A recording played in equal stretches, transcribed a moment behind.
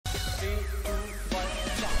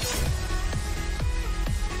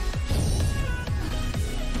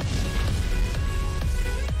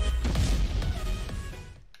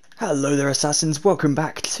Hello there assassins, welcome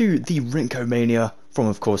back to the Rink-O-Mania from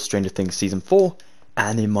of course Stranger Things Season 4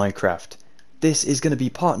 and in Minecraft. This is going to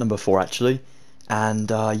be part number 4 actually,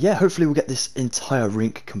 and yeah, hopefully we'll get this entire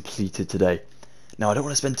rink completed today. Now I don't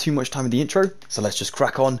want to spend too much time in the intro, so let's just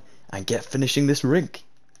crack on and get finishing this rink.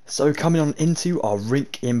 So coming on into our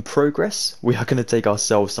rink in progress, we are going to take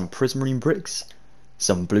ourselves some prismarine bricks,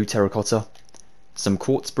 some blue terracotta, some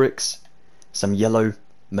quartz bricks, some yellow,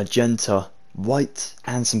 magenta, white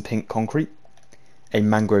and some pink concrete, a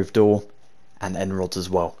mangrove door and end rods as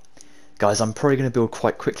well. Guys, I'm probably going to build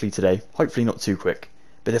quite quickly today, hopefully not too quick,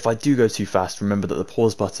 but if I do go too fast, remember that the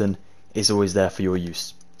pause button is always there for your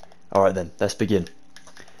use. Alright then, let's begin.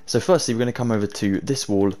 So firstly we're going to come over to this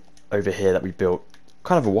wall over here that we built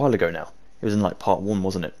kind of a while ago now. It was in like part 1,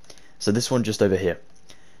 wasn't it? So this one just over here.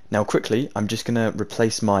 Now quickly I'm just going to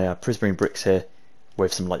replace my prismarine bricks here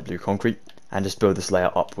with some light blue concrete and just build this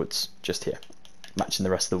layer upwards just here, matching the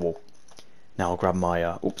rest of the wall. Now I'll grab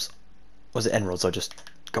my oops, was it end rods I just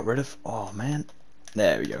got rid of? Oh man,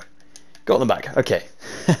 there we go, got them back. Okay.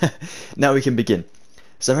 Now we can begin.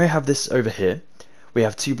 So we have this over here. We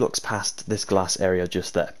have 2 blocks past this glass area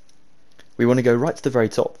just there. We want to go right to the very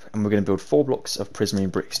top and we're going to build 4 blocks of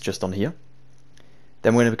prismarine bricks just on here.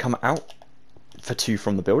 Then we're going to come out for 2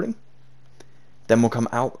 from the building. Then we'll come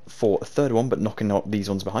out for a third one, but knocking out these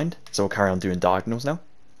ones behind. So we'll carry on doing diagonals now.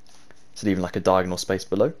 So leaving like a diagonal space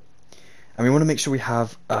below. And we want to make sure we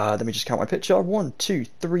have, let me just count my picture. 1, 2,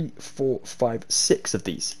 3, 4, 5, 6 of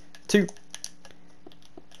these. 2,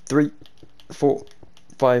 3, 4,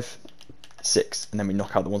 5, 6. And then we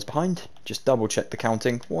knock out the ones behind. Just double check the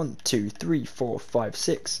counting. 1, 2, 3, 4, 5,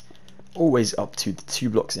 6. Always up to the 2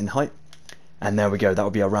 blocks in height. And there we go, that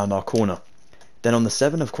will be around our corner. Then on the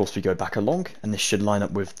 7, of course, we go back along, and this should line up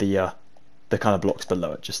with the kind of blocks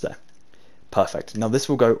below it, just there. Perfect. Now this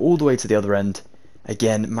will go all the way to the other end,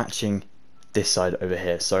 again matching this side over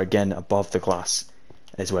here. So again, above the glass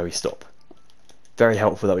is where we stop. Very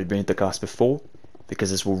helpful that we made the glass before, because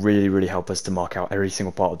this will really help us to mark out every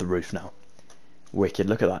single part of the roof now. Wicked,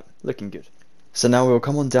 look at that, looking good. So now we'll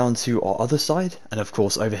come on down to our other side, and of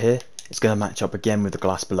course over here, it's going to match up again with the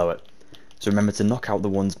glass below it. So remember to knock out the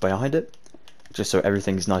ones behind it, just so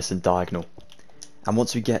everything's nice and diagonal. And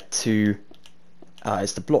once we get to,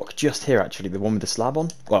 it's the block just here actually, the one with the slab on,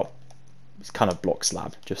 well, it's kind of block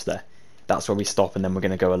slab, just there. That's where we stop, and then we're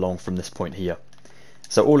going to go along from this point here.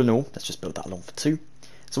 So all in all, let's just build that along for 2.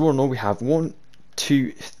 So all in all we have 1,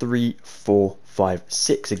 2, 3, 4, 5,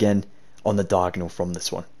 6 again on the diagonal from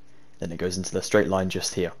this one. Then it goes into the straight line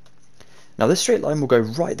just here. Now this straight line will go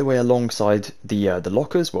right the way alongside the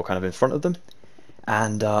lockers, well kind of in front of them,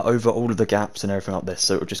 and over all of the gaps and everything like this.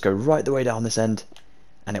 So it will just go right the way down this end,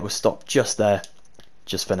 and it will stop just there,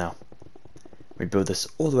 just for now. We build this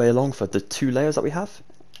all the way along for the 2 layers that we have,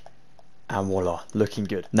 and voila, looking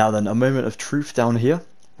good. Now then, a moment of truth down here.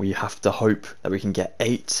 We have to hope that we can get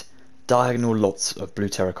 8 diagonal lots of blue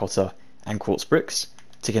terracotta and quartz bricks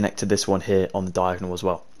to connect to this one here on the diagonal as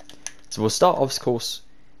well. So we'll start of course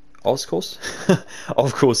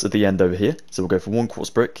at the end over here. So we'll go for 1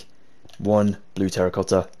 quartz brick, 1 blue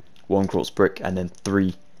terracotta, 1 quartz brick, and then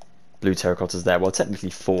 3 blue terracottas there. Well,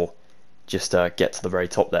 technically 4, just to get to the very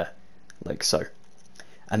top there, like so.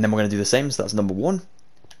 And then we're going to do the same, so that's number 1,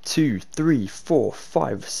 2, 3, 4,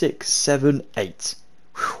 5, 6, 7, 8.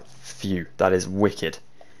 Whew, phew, that is wicked.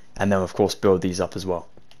 And then of course build these up as well.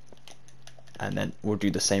 And then we'll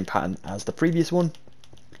do the same pattern as the previous one.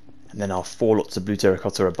 And then our 4 lots of blue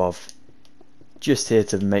terracotta above, just here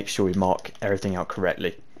to make sure we mark everything out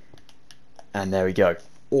correctly. And there we go.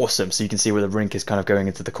 Awesome. So you can see where the rink is kind of going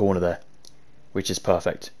into the corner there, which is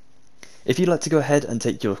perfect. If you'd like to go ahead and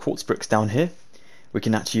take your quartz bricks down here, we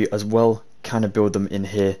can actually as well kind of build them in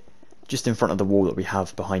here, just in front of the wall that we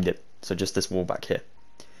have behind it. So just this wall back here.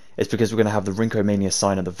 It's because we're going to have the Rink-O-Mania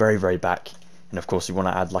sign at the very back, and of course we want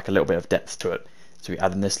to add like a little bit of depth to it. So we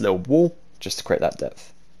add in this little wall just to create that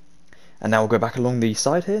depth. And now we'll go back along the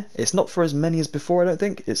side here. It's not for as many as before, I don't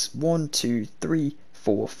think. It's 1, 2, 3,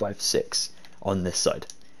 4, 5, 6 on this side.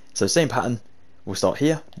 So same pattern. We'll start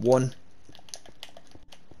here, 1,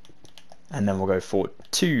 and then we'll go for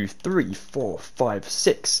 2, 3, 4, 5,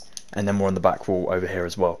 6, and then we're on the back wall over here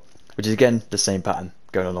as well, which is again the same pattern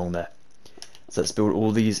going along there. So let's build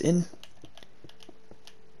all these in,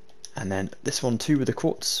 and then this one too with the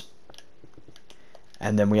quartz.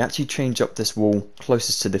 And then we actually change up this wall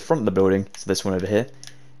closest to the front of the building, so this one over here,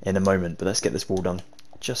 in a moment. But let's get this wall done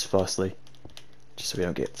just firstly, just so we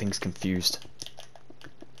don't get things confused.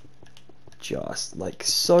 Just like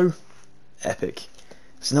so. Epic.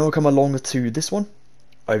 So now we'll come along to this one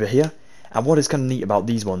over here, and what is kind of neat about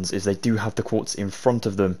these ones is they do have the quartz in front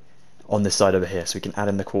of them on this side over here. So we can add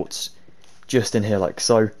in the quartz just in here like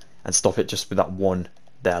so, and stop it just with that one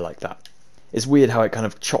there like that. It's weird how it kind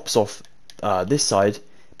of chops off this side,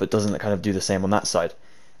 but doesn't kind of do the same on that side.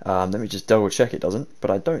 Let me just double check it doesn't,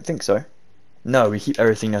 but I don't think so. No, we keep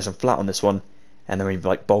everything nice and flat on this one, and then we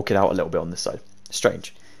like bulk it out a little bit on this side.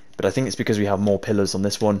 Strange, but I think it's because we have more pillars on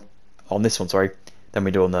this one, sorry, than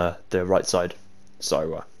we do on the right side.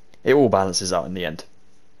 So it all balances out in the end.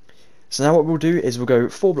 So now what we'll do is we'll go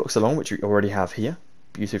 4 blocks along, which we already have here,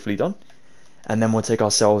 beautifully done, and then we'll take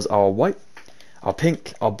ourselves our white, our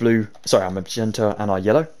pink, our blue, sorry, our magenta, and our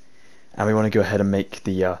yellow, and we want to go ahead and make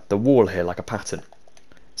the wall here like a pattern.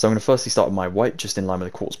 So I'm going to firstly start with my white, just in line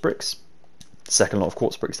with the quartz bricks, second lot of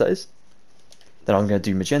quartz bricks that is. Then I'm going to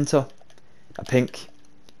do magenta, a pink,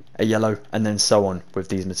 a yellow, and then so on with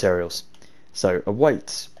these materials. So a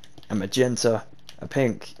white, a magenta, a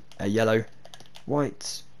pink, a yellow,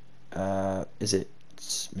 white, is it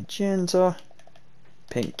magenta,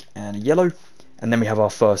 pink, and yellow, and then we have our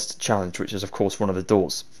first challenge, which is of course one of the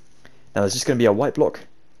doors. Now there's just going to be a white block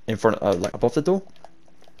in front, like above the door,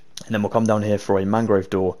 and then we'll come down here for a mangrove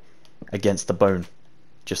door against the bone,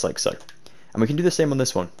 just like so. And we can do the same on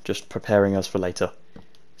this one, just preparing us for later.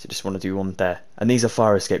 So just want to do one there. And these are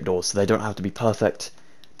fire escape doors, so they don't have to be perfect.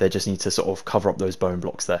 They just need to sort of cover up those bone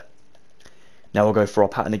blocks there. Now we'll go for our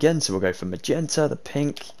pattern again, so we'll go for magenta, the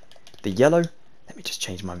pink, the yellow. Let me just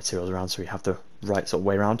change my materials around so we have the right sort of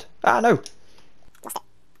way around. Ah, no! Lost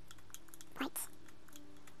it.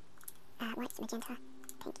 White, magenta,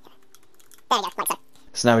 pink, yellow. There we go, like so.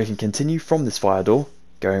 So now we can continue from this fire door,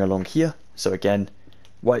 going along here. So again,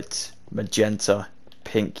 white, magenta,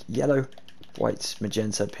 pink, yellow, white,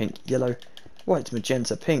 magenta, pink, yellow, white,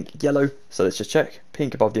 magenta, pink, yellow. So let's just check.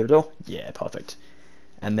 Pink above the other door. Yeah, perfect.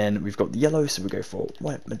 And then we've got the yellow, so we go for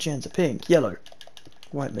white, magenta, pink, yellow,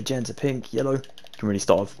 white, magenta, pink, yellow. You can really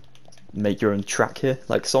start off, make your own track here,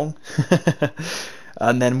 like song.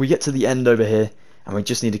 And then we get to the end over here, and we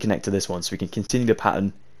just need to connect to this one, so we can continue the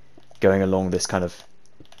pattern going along this kind of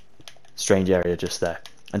strange area just there,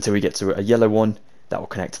 until we get to a yellow one that will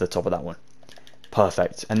connect to the top of that one.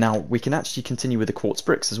 Perfect. And now we can actually continue with the quartz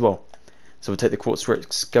bricks as well. So we'll take the quartz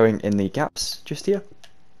bricks going in the gaps just here,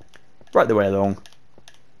 right the way along.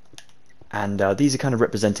 And these are kind of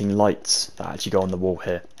representing lights that actually go on the wall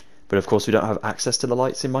here. But of course we don't have access to the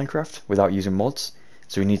lights in Minecraft without using mods,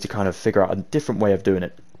 so we need to kind of figure out a different way of doing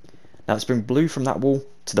it. Now let's bring blue from that wall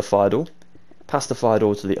to the fire door, past the fire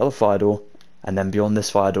door to the other fire door, and then beyond this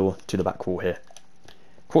fire door to the back wall here.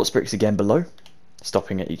 Quartz bricks again below,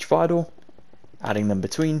 stopping at each fire door, adding them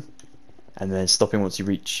between, and then stopping once you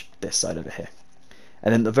reach this side over here.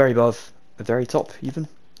 And then the very above, the very top even,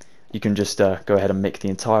 you can just go ahead and make the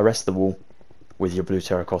entire rest of the wall with your blue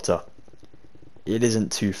terracotta. It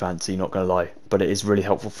isn't too fancy, not gonna lie, but it is really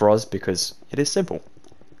helpful for us because it is simple,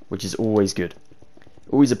 which is always good.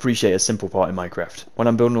 Always appreciate a simple part in Minecraft. When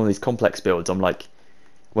I'm building all these complex builds, I'm like,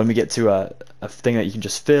 when we get to a thing that you can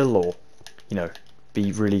just fill, or you know,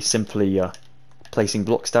 be really simply placing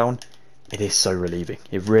blocks down, it is so relieving.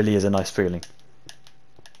 It really is a nice feeling.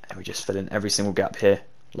 And we just fill in every single gap here,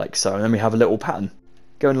 like so, and then we have a little pattern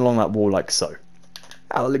going along that wall like so.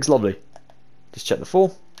 Ah, that looks lovely. Just check the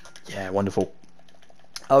floor. Yeah, wonderful.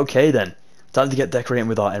 Okay then, time to get decorating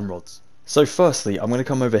with our emeralds. So firstly, I'm going to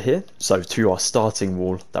come over here, so to our starting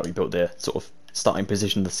wall that we built there, sort of starting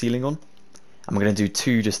position of the ceiling on. And we're going to do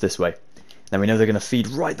 2 just this way. Now we know they're going to feed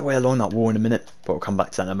right the way along that wall in a minute, but we'll come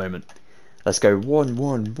back to that in a moment. Let's go 1,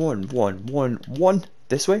 1, 1, 1, 1, 1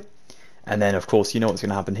 this way. And then of course you know what's going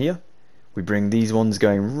to happen here. We bring these ones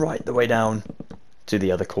going right the way down to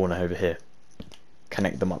the other corner over here.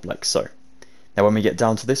 Connect them up like so. Now when we get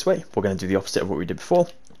down to this way, we're going to do the opposite of what we did before.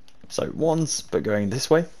 So 1s, but going this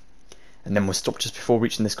way. And then we'll stop just before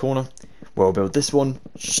reaching this corner, where we'll build this one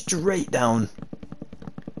straight down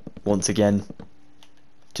once again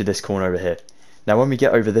to this corner over here. Now when we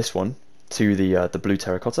get over this one to the blue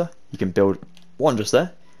terracotta, you can build 1 just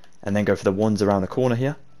there, and then go for the 1s around the corner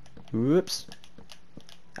here. Whoops.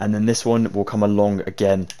 And then this one will come along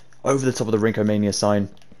again over the top of the Rink-O-Mania sign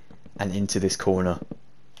and into this corner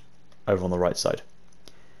over on the right side.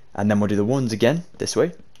 And then we'll do the 1s again this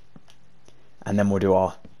way, and then we'll do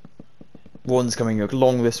our 1s coming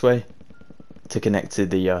along this way to connect to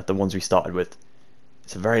the ones we started with.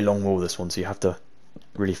 It's a very long wall, this one, so you have to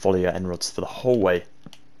really follow your end rods for the whole way.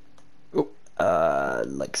 Ooh,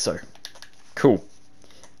 like so. Cool.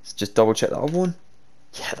 Let's just double check that other one.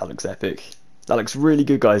 Yeah, that looks epic. That looks really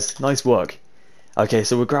good, guys. Nice work. Okay,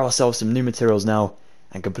 so we'll grab ourselves some new materials now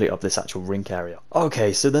and complete up this actual rink area.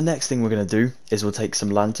 Okay, so the next thing we're going to do is we'll take some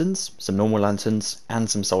lanterns, some normal lanterns and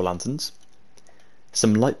some soul lanterns.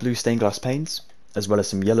 some light blue stained glass panes, as well as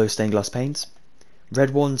some yellow stained glass panes,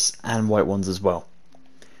 red ones and white ones as well.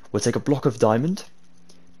 We'll take a block of diamond,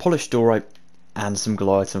 polished diorite, and some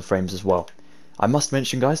Goliath frames as well. I must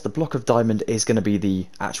mention, guys, the block of diamond is going to be the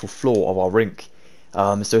actual floor of our rink.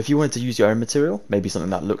 So if you wanted to use your own material, maybe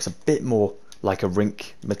something that looks a bit more like a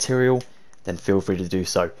rink material, then feel free to do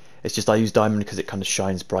so. It's just I use diamond because it kind of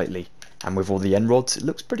shines brightly, and with all the end rods, it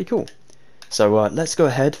looks pretty cool. So let's go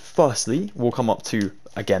ahead. Firstly, we'll come up to,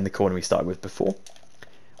 again, the corner we started with before.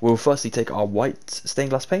 We'll firstly take our white stained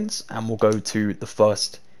glass paints, and we'll go to the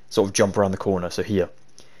first sort of jump around the corner. So here,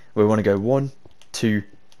 we want to go 1, 2,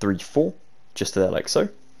 3, 4, just there like so.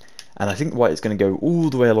 And I think white is going to go all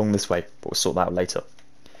the way along this way, but we'll sort that out later.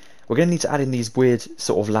 We're going to need to add in these weird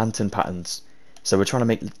sort of lantern patterns. So we're trying to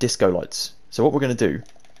make disco lights. So what we're going to do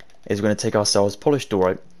is we're going to take ourselves polished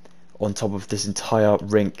diorite on top of this entire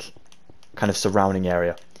rink kind of surrounding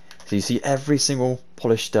area. So you see every single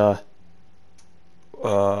polished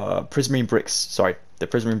prismarine bricks, sorry, the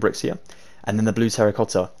prismarine bricks here, and then the blue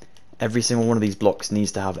terracotta. Every single one of these blocks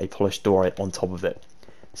needs to have a polished diorite on top of it.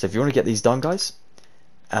 So if you want to get these done, guys,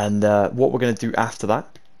 and what we're going to do after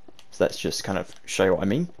that, so let's just kind of show you what I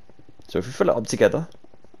mean. So if we fill it up together,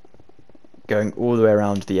 going all the way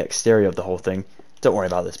around the exterior of the whole thing, don't worry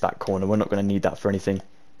about this back corner, we're not going to need that for anything.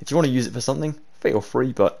 If you want to use it for something, feel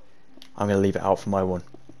free, but I'm going to leave it out for my one.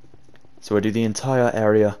 So we'll do the entire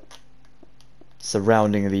area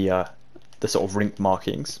surrounding the sort of rink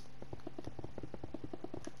markings,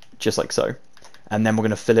 just like so, and then we're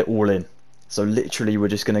going to fill it all in. So literally we're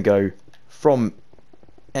just going to go from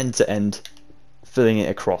end to end, filling it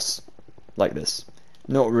across like this.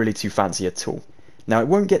 Not really too fancy at all. Now it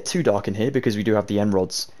won't get too dark in here because we do have the end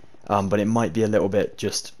rods, but it might be a little bit,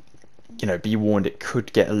 just, you know, be warned, it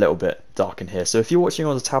could get a little bit dark in here. So if you're watching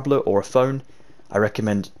on a tablet or a phone, I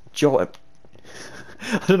recommend I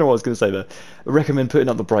don't know what I was going to say there. I recommend putting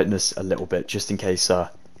up the brightness a little bit, just in case it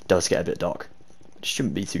does get a bit dark. It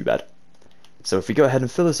shouldn't be too bad. So if we go ahead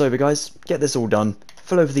and fill this over, guys, get this all done,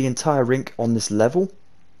 fill over the entire rink on this level,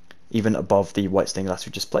 even above the white stained glass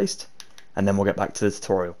we just placed, and then we'll get back to the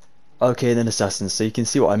tutorial. Okay then, assassins, so you can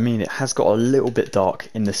see what I mean. It has got a little bit dark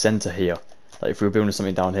in the center here. Like if we were building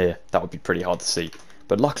something down here, that would be pretty hard to see.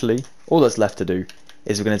 But luckily, all that's left to do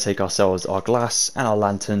is we're going to take ourselves our glass and our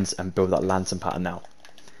lanterns and build that lantern pattern now.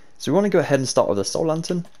 So we want to go ahead and start with a soul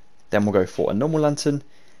lantern, then we'll go for a normal lantern, and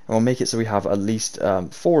we'll make it so we have at least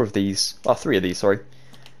 3 of these, sorry,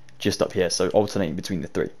 just up here, so alternating between the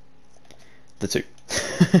two.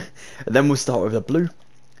 And then we'll start with a blue,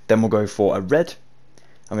 then we'll go for a red,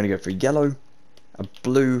 I'm going to go for yellow, a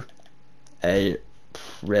blue, a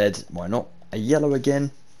red, why not, a yellow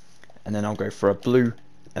again, and then I'll go for a blue,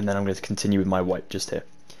 and then I'm going to continue with my white just here.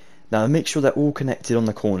 Now make sure they're all connected on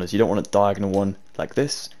the corners. You don't want a diagonal one like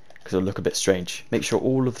this, because it'll look a bit strange. Make sure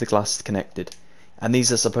all of the glass is connected. And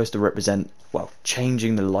these are supposed to represent, well,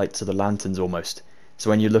 changing the lights of the lanterns almost.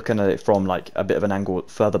 So when you're looking at it from like a bit of an angle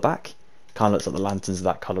further back, it kind of looks like the lanterns are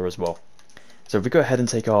that colour as well. So if we go ahead and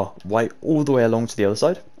take our white all the way along to the other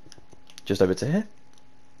side, just over to here,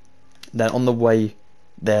 then on the way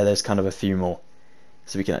there's kind of a few more.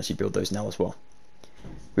 So we can actually build those now as well.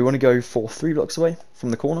 We want to go for 3 blocks away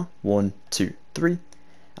from the corner, 1, 2, 3,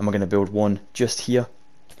 and we're going to build one just here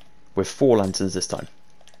with 4 lanterns this time.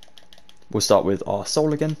 We'll start with our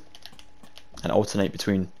soul again and alternate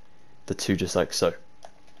between the 2 just like so.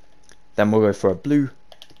 Then we'll go for a blue,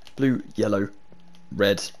 blue, yellow,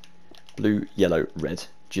 red, blue, yellow, red,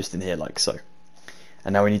 just in here like so.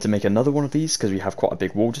 And now we need to make another one of these because we have quite a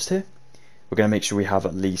big wall just here. We're going to make sure we have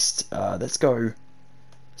at least, let's go,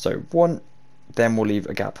 so 1, then we'll leave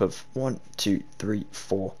a gap of 1, 2, 3,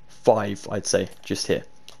 4, 5, I'd say, just here.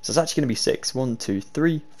 So it's actually going to be 6, 1, 2,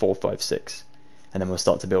 3, 4, 5, 6. And then we'll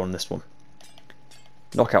start to build on this one.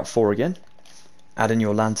 Knock out 4 again. Add in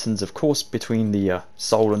your lanterns, of course, between the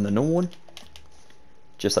soul and the normal one.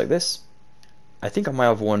 Just like this. I think on my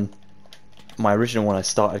other one, my original one, I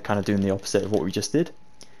started kind of doing the opposite of what we just did.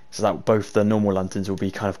 So that both the normal lanterns will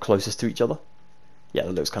be kind of closest to each other. Yeah,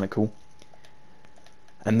 that looks kind of cool.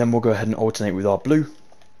 And then we'll go ahead and alternate with our blue,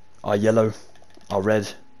 our yellow, our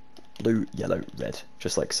red, blue, yellow, red,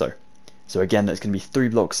 just like so. So again, that's going to be 3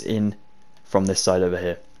 blocks in from this side over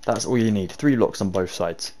here. That's all you need, 3 blocks on both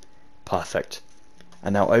sides. Perfect.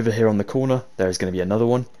 And now over here on the corner, there's going to be another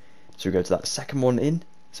one. So we go to that second one in.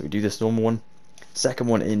 So we do this normal one. Second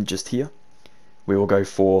one in just here. We will go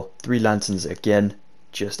for 3 lanterns again,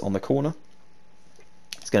 just on the corner.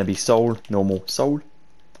 It's going to be soul, normal, soul.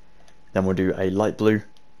 Then we'll do a light blue,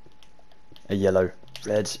 a yellow,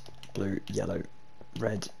 red, blue, yellow,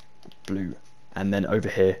 red, blue, and then over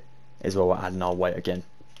here is where we're adding our white again,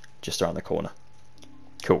 just around the corner.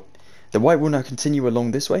 Cool. The white will now continue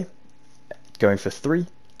along this way, going for 3,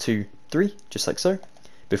 2, 3, just like so,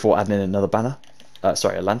 before adding in another banner,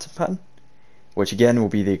 a lantern pattern, which again will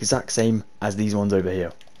be the exact same as these ones over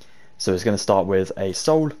here. So it's going to start with a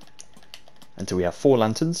soul until we have 4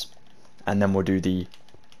 lanterns, and then we'll do the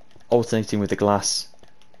alternating with the glass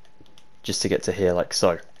just to get to here like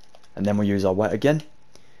so. And then we'll use our white again,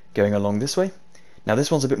 going along this way. Now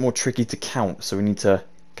this one's a bit more tricky to count, so we need to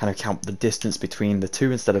kind of count the distance between the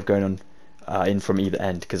two instead of going on in from either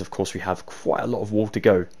end, because of course we have quite a lot of wall to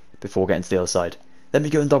go before getting to the other side. Let me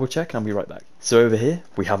go and double check and I'll be right back. So over here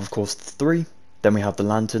we have of course 3, then we have the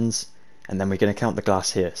lanterns, and then we're going to count the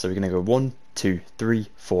glass here. So we're going to go 1, 2, 3,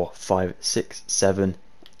 4, 5, 6, 7,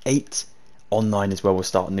 8. On 9 is where we'll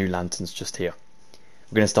start new lanterns just here.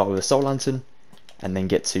 We're going to start with a soul lantern and then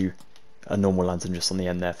get to a normal lantern just on the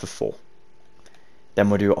end there for 4. Then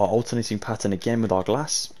we'll do our alternating pattern again with our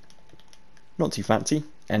glass. Not too fancy,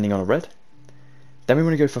 ending on a red. Then we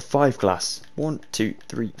want to go for 5 glass. 1, 2,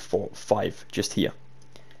 3, 4, 5, just here.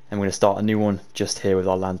 And we're going to start a new one just here with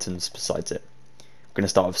our lanterns besides it. We're going to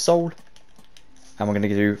start with soul, and we're going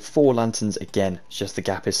to do 4 lanterns again, it's just the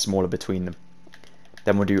gap is smaller between them.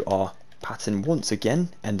 Then we'll do our pattern once again,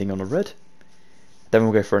 ending on a red. Then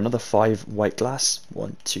we'll go for another 5 white glass.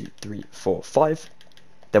 1, 2, 3, 4, 5.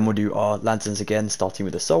 Then we'll do our lanterns again, starting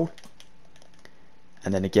with the soul,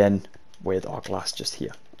 and then again with our glass just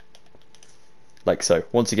here, like so.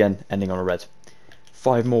 Once again, ending on a red.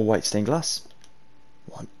 5 more white stained glass.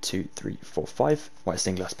 1, 2, 3, 4, 5 white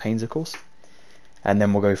stained glass panes, of course. And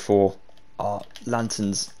then we'll go for our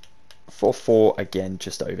lanterns for 4 again,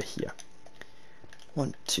 just over here.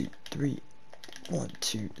 1, 2, 3, 1,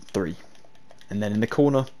 2, 3. And then in the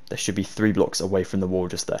corner, there should be 3 blocks away from the wall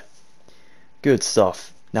just there. Good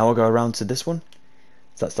stuff. Now I'll go around to this one.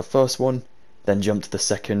 So that's the first one, then jump to the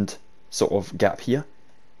second sort of gap here.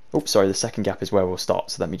 Oops, sorry, the second gap is where we'll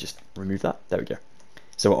start. So let me just remove that. There we go.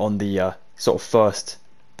 So on the sort of first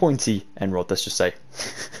pointy end rod, let's just say.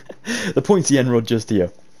 The pointy end rod just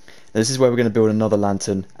here. This is where we're going to build another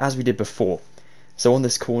lantern as we did before. So on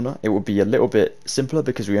this corner, it will be a little bit simpler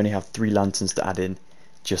because we only have 3 lanterns to add in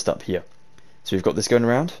just up here. So we've got this going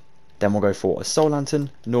around. Then we'll go for a soul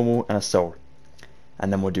lantern, normal, and a soul.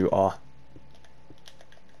 And then we'll do our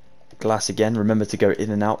glass again. Remember to go in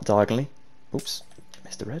and out diagonally. Oops,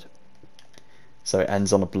 missed the red. So it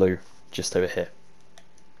ends on a blue just over here.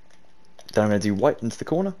 Then I'm going to do white into the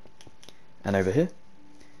corner and over here.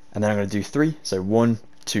 And then I'm going to do 3. So 1,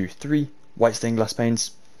 2, 3 white stained glass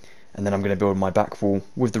panes. And then I'm going to build my back wall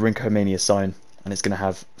with the Rink-O-Mania sign. And it's going to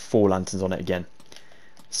have 4 lanterns on it again.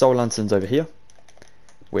 Soul lanterns over here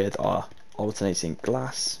with our alternating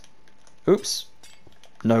glass. Oops.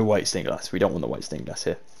 No white stained glass. We don't want the white stained glass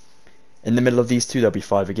here. In the middle of these 2, there'll be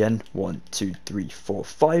 5 again. 1, 2, 3, 4,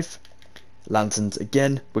 5. Lanterns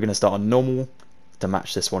again. We're going to start on normal to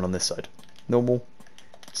match this one on this side. Normal,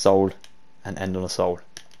 soul, and end on a soul.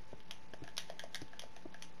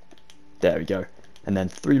 There we go. And then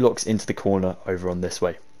 3 blocks into the corner over on this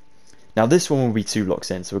way. Now this one will be 2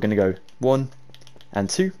 blocks in. So we're going to go 1 and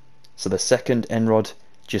 2. So the second end rod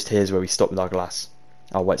just here is where we stop with our glass,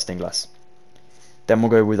 our white stained glass. Then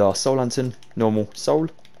we'll go with our soul lantern, normal, soul.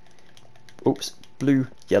 Oops, blue,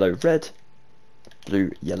 yellow, red,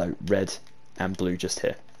 and blue just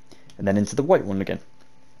here. And then into the white one again.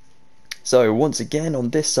 So once again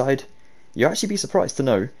on this side, you'll actually be surprised to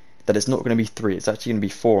know that it's not going to be 3, it's actually going to be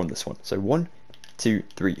 4 on this one. So 1, 2,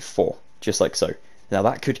 3, 4, just like so. Now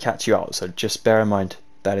that could catch you out, so just bear in mind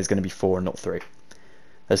that is going to be 4 and not 3.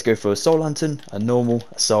 Let's go for a soul lantern, a normal,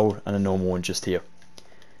 a soul, and a normal one just here.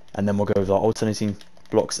 And then we'll go with our alternating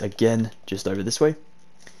blocks again, just over this way.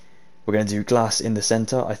 We're going to do glass in the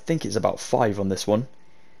center. I think it's about 5 on this one.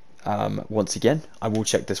 Once again, I will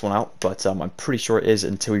check this one out, but I'm pretty sure it is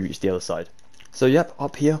until we reach the other side. So yep,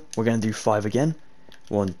 up here, we're going to do 5 again.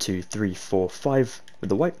 1, 2, 3, 4, 5 with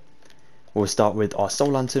the white. We'll start with our soul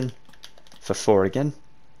lantern for 4 again.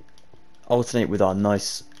 Alternate with our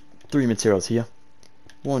nice 3 materials here.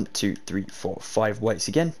 1, 2, 3, 4, 5 whites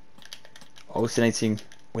again. Alternating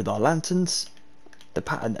with our lanterns. The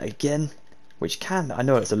pattern again, which can, I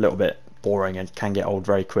know it's a little bit boring and can get old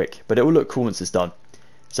very quick, but it will look cool once it's done.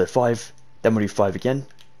 So 5, then we'll do 5 again.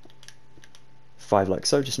 5 like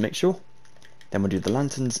so, just make sure. Then we'll do the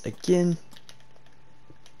lanterns again.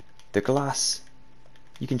 The glass.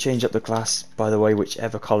 You can change up the glass, by the way,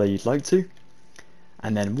 whichever colour you'd like to.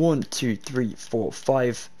 And then 1, 2, 3, 4,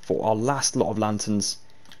 5 for our last lot of lanterns,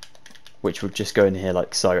 which will just go in here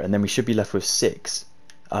like so. And then we should be left with 6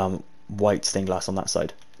 white stained glass on that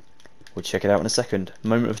side. We'll check it out in a second.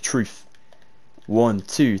 Moment of truth. 1,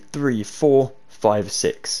 2, 3, 4, 5,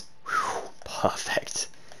 6. Whew, perfect.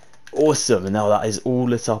 Awesome, and now that is all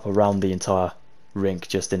lit up around the entire rink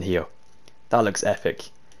just in here. That looks epic.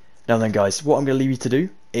 Now then guys, what I'm going to leave you to do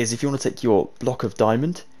is, if you want to take your block of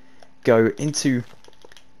diamond, go into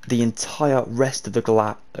the entire rest of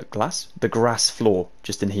the grass floor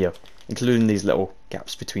just in here, including these little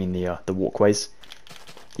gaps between the walkways.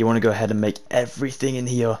 You want to go ahead and make everything in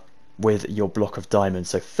here with your block of diamond.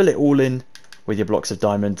 So fill it all in with your blocks of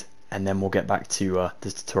diamond, and then we'll get back to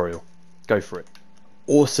the tutorial. Go for it.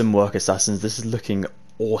 Awesome work, assassins. This is looking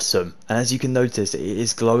awesome, and as you can notice, it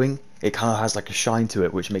is glowing. It kind of has like a shine to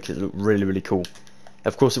it, which makes it look really, really cool.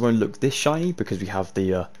 Of course, it won't look this shiny because we have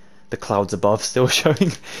the clouds above still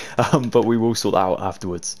showing, but we will sort that out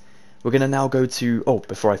afterwards. We're going to now go to, oh,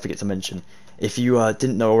 before I forget to mention, if you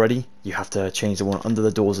didn't know already, you have to change the one under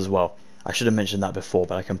the doors as well. I should have mentioned that before,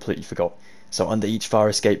 but I completely forgot. So under each fire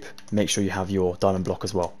escape, make sure you have your diamond block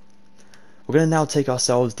as well. We're going to now take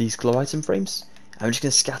ourselves these glow item frames, and we're just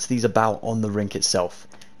going to scatter these about on the rink itself.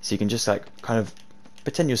 So you can just like kind of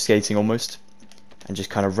pretend you're skating almost, and just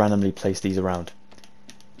kind of randomly place these around.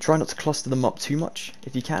 Try not to cluster them up too much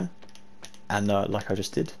if you can, and like I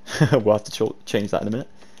just did, we'll have to change that in a minute.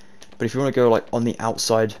 But if you want to go like on the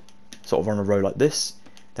outside, sort of on a row like this,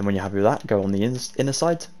 then when you're happy with that, go on the inner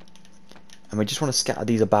side. And we just want to scatter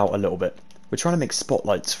these about a little bit. We're trying to make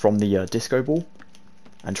spotlights from the disco ball,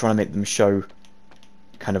 and trying to make them show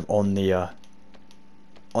kind of on the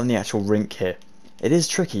actual rink here. It is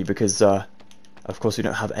tricky because of course we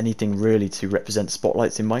don't have anything really to represent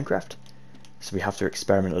spotlights in Minecraft, so we have to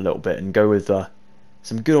experiment a little bit and go with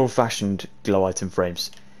some good old-fashioned glow item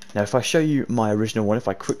frames. Now if I show you my original one, if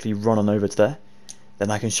I quickly run on over to there,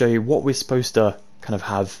 then I can show you what we're supposed to kind of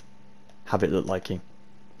have it look like.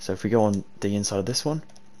 So if we go on the inside of this one,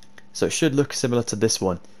 so it should look similar to this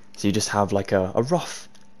one. So you just have like a rough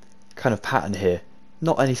kind of pattern here,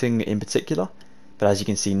 not anything in particular, but as you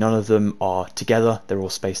can see, none of them are together. They're all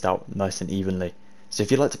spaced out nice and evenly. So if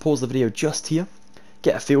you'd like to pause the video just here,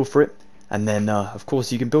 get a feel for it, and then of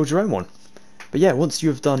course you can build your own one. But yeah, once you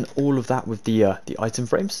have done all of that with the item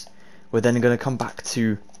frames, we're then going to come back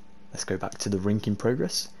to, let's go back to the rink in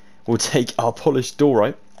progress. We'll take our polished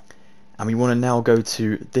diorite, and we want to now go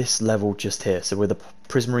to this level just here, so where the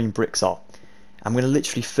prismarine bricks are. I'm going to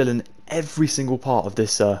literally fill in every single part of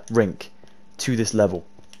this rink to this level.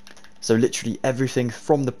 So literally everything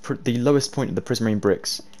from the lowest point of the prismarine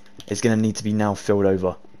bricks is going to need to be now filled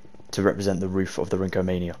over to represent the roof of the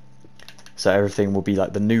Rink-O-Mania. So everything will be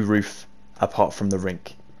like the new roof apart from the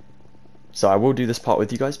rink. So I will do this part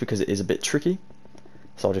with you guys because it is a bit tricky.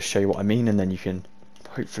 So I'll just show you what I mean, and then you can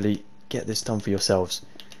hopefully get this done for yourselves.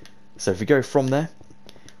 So if we go from there,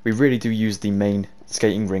 we really do use the main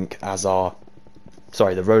skating rink as our,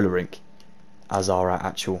 sorry, the roller rink as our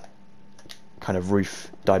actual kind of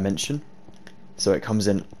roof dimension. So it comes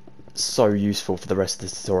in so useful for the rest of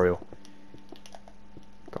this tutorial.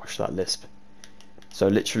 Gosh, that lisp. So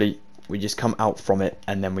literally we just come out from it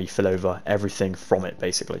and then we fill over everything from it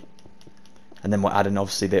basically. And then we'll add in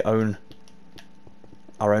obviously our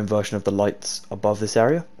own version of the lights above this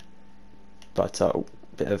area. But a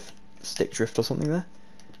bit of stick drift or something there.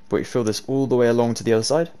 But we fill this all the way along to the other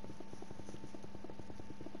side.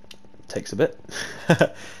 Takes a bit.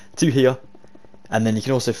 To here. And then you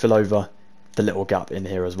can also fill over the little gap in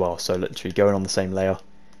here as well. So literally going on the same layer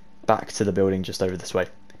back to the building just over this way,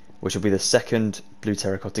 which will be the second blue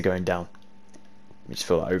terracotta going down. Let me just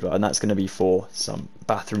fill that over, and that's going to be for some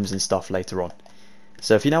bathrooms and stuff later on.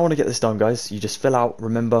 So if you now want to get this done, guys, you just fill out,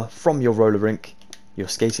 remember, from your roller rink, your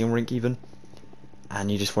skating rink even,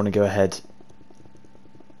 and you just want to go ahead.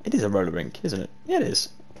 It is a roller rink, isn't it? Yeah, it is.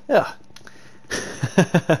 Yeah.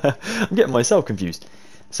 I'm getting myself confused.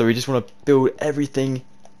 So we just want to build everything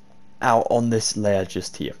out on this layer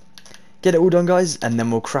just here. Get it all done, guys, and then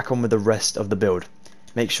we'll crack on with the rest of the build.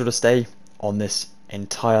 Make sure to stay on this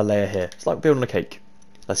entire layer here. It's like building a cake.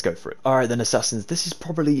 Let's go for it. Alright then, assassins, this is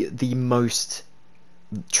probably the most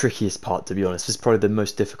trickiest part, to be honest. This is probably the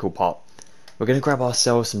most difficult part. We're going to grab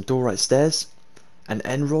ourselves some diorite stairs, an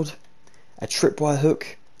end rod, a tripwire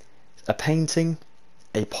hook, a painting,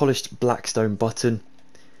 a polished black stone button,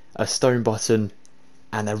 a stone button,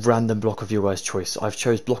 and a random block of your guys' choice. I've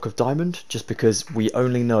chose block of diamond just because we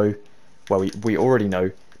only know, well, we already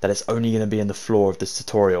know that it's only going to be in the floor of this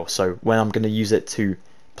tutorial. So when I'm going to use it to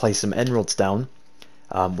place some end rods down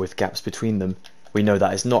with gaps between them, we know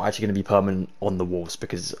that it's not actually going to be permanent on the walls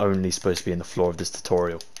because it's only supposed to be in the floor of this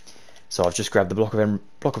tutorial. So I've just grabbed the block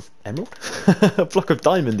of emerald, block of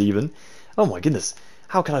diamond even. Oh my goodness,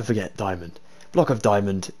 how can I forget diamond? block of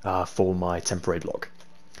diamond for my temporary block.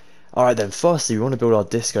 Alright then, firstly we want to build our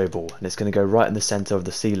disco ball, and it's going to go right in the center of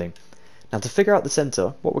the ceiling. Now to figure out the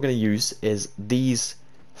center, what we're going to use is these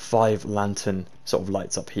 5 lantern sort of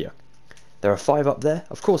lights up here. There are 5 up there.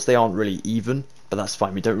 Of course they aren't really even, but that's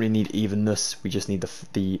fine. We don't really need evenness, we just need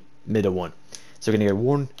the middle one. So we're going to go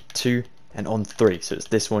 1, 2, and on 3, so it's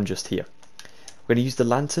this one just here. We're going to use the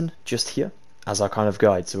lantern just here as our kind of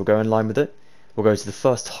guide, so we'll go in line with it. We'll go to the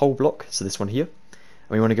first whole block, so this one here, and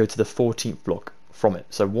we want to go to the 14th block from it.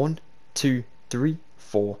 So 1, 2, 3,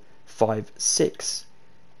 4, 5, 6,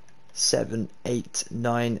 7, 8,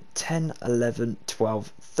 9, 10, 11,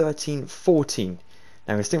 12, 13, 14. Now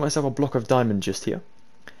I'm going to stick myself a block of diamond just here.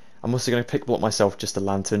 I'm also going to pick block myself just a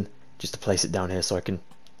lantern, just to place it down here so I can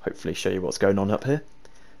hopefully show you what's going on up here.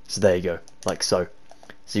 So there you go, like so.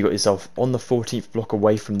 So you got yourself on the 14th block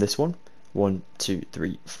away from this one. 1, 2,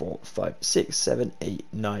 3, 4, 5, 6, 7, 8,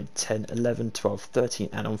 9, 10, 11, 12, 13,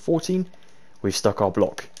 and on 14 we've stuck our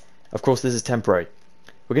block. Of course this is temporary.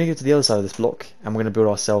 We're going to go to the other side of this block and we're going to build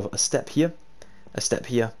ourselves a step here,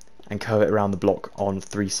 and curve it around the block on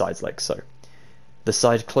 3 sides like so. The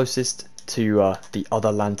side closest to the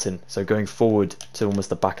other lantern, so going forward to almost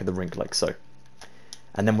the back of the rink like so.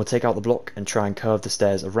 And then we'll take out the block and try and curve the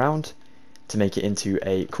stairs around to make it into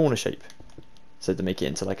a corner shape. So to make it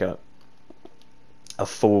into like a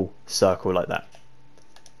full circle like that.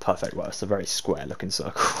 Perfect. Well, it's a very square looking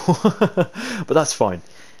circle, but that's fine.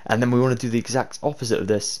 And then we want to do the exact opposite of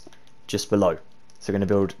this just below. So we're going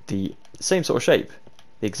to build the same sort of shape,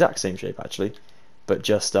 the exact same shape actually, but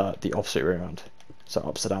just the opposite way around, so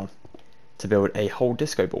upside down, to build a whole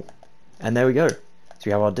disco ball. And there we go. So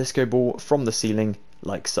we have our disco ball from the ceiling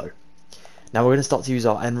like so. Now we're going to start to use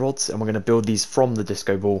our end rods, and we're going to build these from the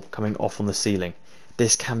disco ball coming off on the ceiling.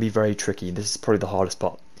 This can be very tricky. This is probably the hardest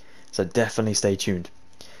part, so definitely stay tuned.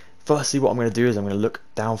 Firstly, what I'm going to do is I'm going to look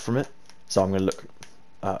down from it. So I'm going to look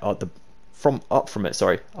up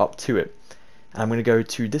to it. And I'm going to go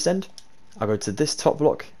to this end. I'll go to this top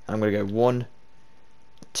block, and I'm going to go 1,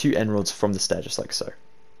 2 end rods from the stair, just like so.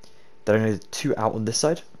 Then I'm going to do 2 out on this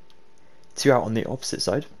side, 2 out on the opposite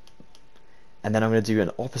side, and then I'm going to do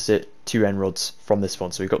an opposite 2 end rods from this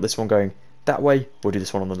one. So we've got this one going that way, we'll do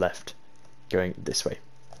this one on the left, going this way.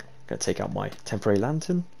 I'm going to take out my temporary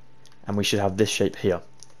lantern, and we should have this shape here.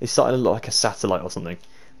 It's starting to look like a satellite or something,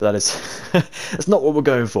 but that is that's not what we're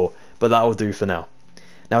going for, but that will do for now.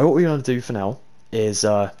 Now what we want to do for now is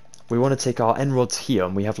we want to take our end rods here,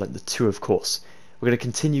 and we have like the 2 of course. We're going to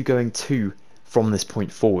continue going 2 from this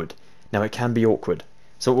point forward. Now it can be awkward,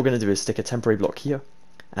 so what we're going to do is stick a temporary block here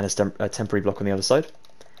and a temporary block on the other side,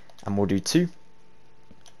 and we'll do 2.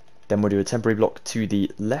 Then we'll do a temporary block to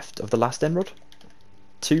the left of the last end rod,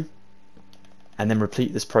 2, and then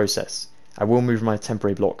repeat this process. I will move my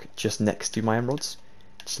temporary block just next to my end rods,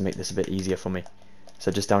 just to make this a bit easier for me. So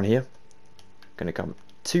just down here, going to come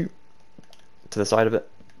 2 to the side of it,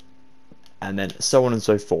 and then so on and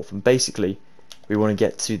so forth. And basically, we want to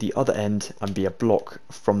get to the other end and be a block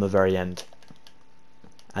from the very end.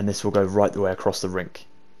 And this will go right the way across the rink.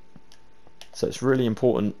 So it's really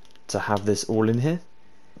important to have this all in here,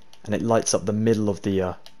 and it lights up the middle of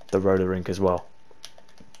the roller rink as well.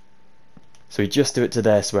 So we just do it to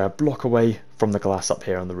there, so we're a block away from the glass up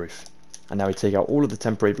here on the roof. And now we take out all of the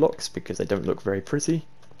temporary blocks because they don't look very pretty.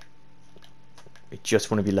 We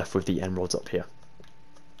just want to be left with the end rods up here.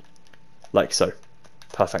 Like so.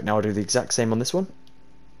 Perfect. Now I'll do the exact same on this one.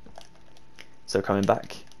 So coming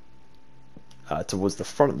back towards the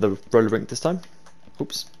front of the roller rink this time.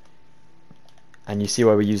 Oops. And you see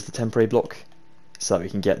where we use the temporary block so that we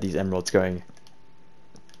can get these end rods going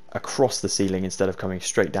across the ceiling instead of coming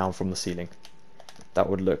straight down from the ceiling. That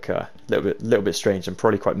would look a little bit strange and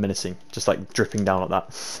probably quite menacing, just like dripping down like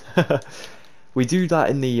that. We do that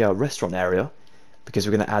in the restaurant area because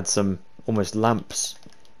we're going to add some almost lamps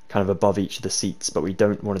kind of above each of the seats, but we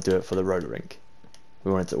don't want to do it for the roller rink.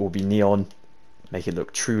 We want it to all be neon, make it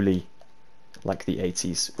look truly like the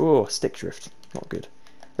 80s. Oh, stick drift, not good.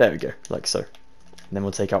 There we go, like so. And then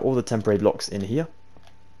we'll take out all the temporary blocks in here.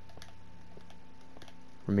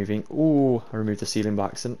 Removing, I removed the ceiling by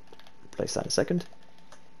accident. Place that in a second.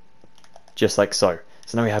 Just like so.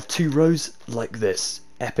 So now we have 2 rows like this.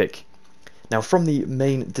 Epic. Now from the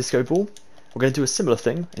main disco ball, we're going to do a similar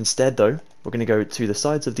thing. Instead though, we're going to go to the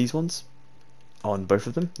sides of these ones, on both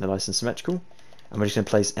of them. They're nice and symmetrical. And we're just going to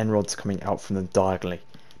place end rods coming out from them diagonally.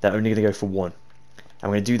 They're only going to go for 1. And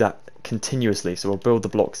we're going to do that continuously. So we'll build the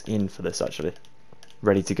blocks in for this actually.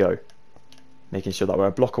 Ready to go. Making sure that we're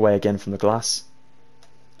a block away again from the glass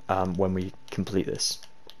when we complete this.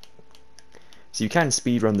 So you can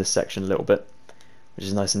speed run this section a little bit, which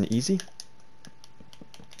is nice and easy.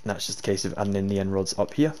 And that's just a case of adding in the end rods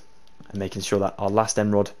up here and making sure that our last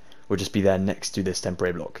end rod will just be there next to this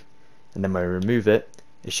temporary block. And then when we remove it,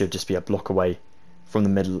 it should just be a block away from the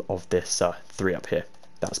middle of this 3 up here.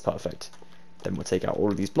 That's perfect. Then we'll take out all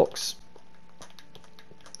of these blocks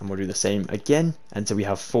and we'll do the same again until we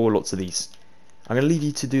have 4 lots of these. I'm going to leave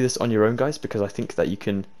you to do this on your own, guys, because I think that you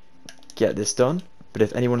can get this done. But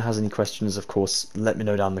if anyone has any questions, of course, let me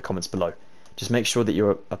know down in the comments below. Just make sure that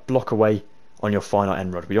you're a block away on your final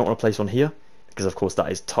end rod. We don't want to place one here because, of course,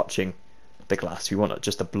 that is touching the glass. We want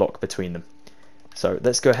just a block between them. So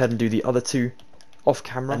let's go ahead and do the other 2 off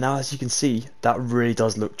camera. And now, as you can see, that really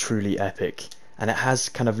does look truly epic. And it has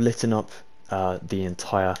kind of lit up the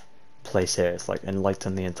entire place here. It's like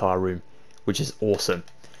enlightened the entire room, which is awesome.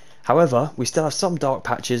 However, we still have some dark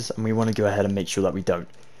patches and we want to go ahead and make sure that we don't.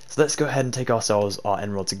 So let's go ahead and take ourselves our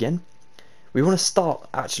end rods again. We want to start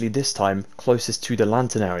actually this time closest to the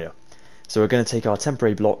lantern area. So we're going to take our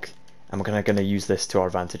temporary block and we're going to use this to our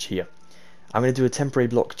advantage here. I'm going to do a temporary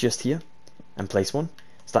block just here and place one.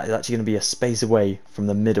 So that is actually going to be a space away from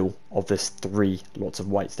the middle of this 3 lots of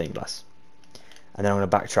white stained glass. And then I'm going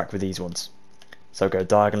to backtrack with these ones. So go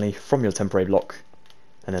diagonally from your temporary block,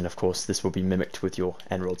 and then of course this will be mimicked with your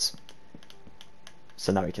end rods.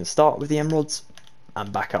 So now we can start with the end rods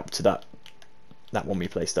and back up to that one we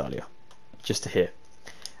placed earlier, just to here.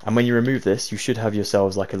 And when you remove this, you should have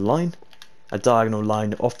yourselves like a diagonal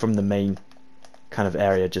line off from the main kind of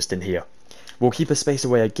area just in here. We'll keep a space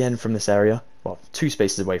away again from this area, well, 2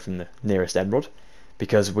 spaces away from the nearest end rod,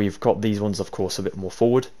 because we've got these ones of course a bit more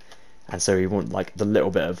forward, and so we want like the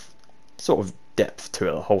little bit of sort of depth to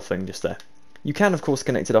it, the whole thing just there. You can of course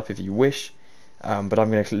connect it up if you wish, but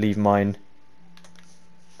I'm going to leave mine.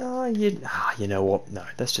 You know what? No,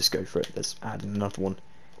 let's just go for it. Let's add another one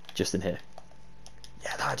just in here.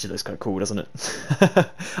 Yeah, that actually looks quite cool, doesn't it?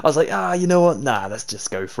 I was like, you know what? Nah, let's just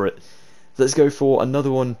go for it. Let's go for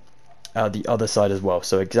another one the other side as well.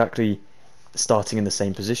 So exactly starting in the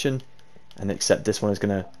same position, and except this one is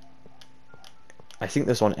going to, I think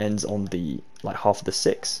this one ends on the like half of the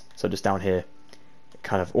 6. So just down here, it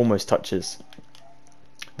kind of almost touches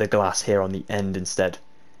the glass here on the end instead.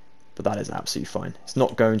 But that is absolutely fine. It's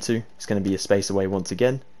not going to. It's going to be a space away once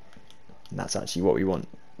again. And that's actually what we want.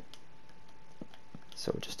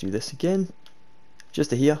 So we'll just do this again.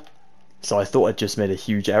 Just to here. So I thought I'd just made a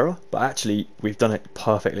huge error. But actually, we've done it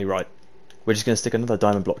perfectly right. We're just going to stick another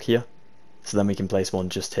diamond block here. So then we can place one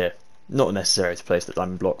just here. Not necessary to place the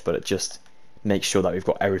diamond block, but it just makes sure that we've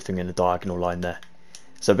got everything in a diagonal line there.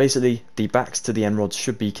 So basically, the backs to the end rods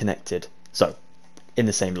should be connected. So, in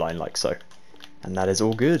the same line like so. And that is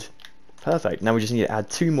all good. Perfect. Now we just need to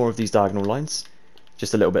add 2 more of these diagonal lines,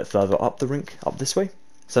 just a little bit further up the rink, up this way.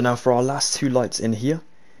 So now for our last 2 lights in here,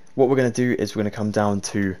 what we're going to do is we're going to come down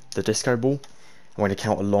to the disco ball, and we're going to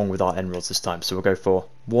count along with our end rods this time. So we'll go for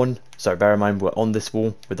 1, so bear in mind we're on this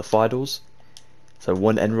wall with the fire doors, so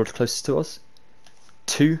 1 end rod closest to us,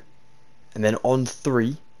 2, and then on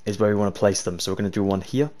 3 is where we want to place them. So we're going to do 1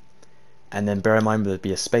 here, and then bear in mind there'll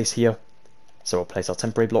be a space here, so we'll place our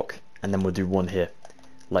temporary block, and then we'll do 1 here,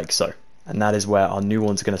 like so. And that is where our new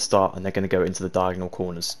ones are going to start, and they're going to go into the diagonal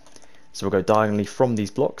corners. So we'll go diagonally from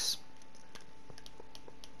these blocks,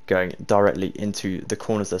 going directly into the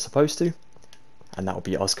corners they're supposed to, and that will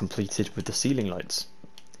be us completed with the ceiling lights.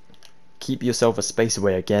 Keep yourself a space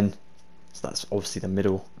away again, so that's obviously the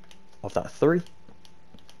middle of that 3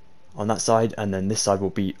 on that side, and then this side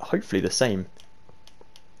will be hopefully the same,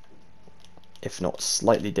 if not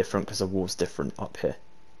slightly different because the wall's different up here.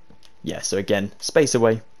 Yeah, so again, space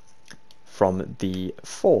away from the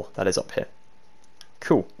 4 that is up here.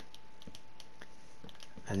 Cool.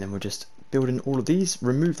 And then we'll just build in all of these,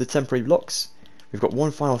 remove the temporary blocks. We've got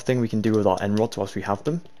one final thing we can do with our end rods whilst we have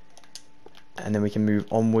them, and then we can move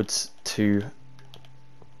onwards to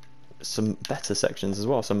some better sections as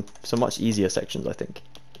well, some much easier sections I think.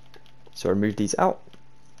 So remove these out,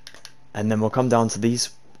 and then we'll come down to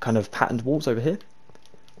these kind of patterned walls over here.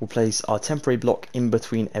 We'll place our temporary block in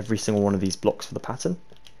between every single one of these blocks for the pattern,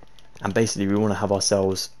 and basically we want to have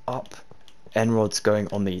ourselves up end rods going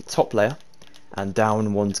on the top layer and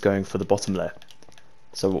down ones going for the bottom layer.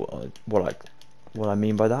 So what I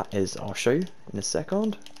mean by that is, I'll show you in a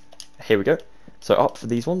second. Here we go. So up for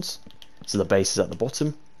these ones, so the base is at the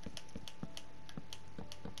bottom.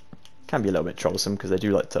 Can be a little bit troublesome because they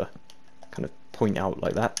do like to kind of point out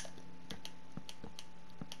like that.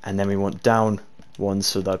 And then we want down ones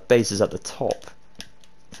so the base is at the top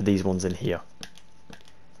for these ones in here.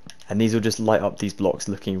 And these will just light up these blocks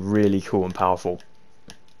looking really cool and powerful,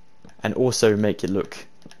 and also make it look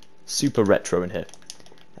super retro in here.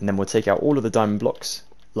 And then we'll take out all of the diamond blocks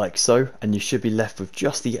like so, and you should be left with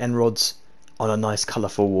just the end rods on a nice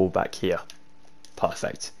colourful wall back here.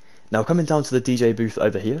 Perfect. Now coming down to the DJ booth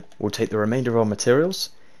over here, we'll take the remainder of our materials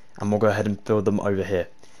and we'll go ahead and build them over here.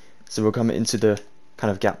 So we'll come into the kind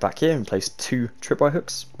of gap back here and place 2 tripwire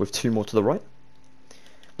hooks with 2 more to the right.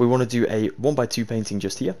 We want to do a 1x2 painting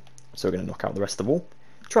just here, so we're going to knock out the rest of the wall.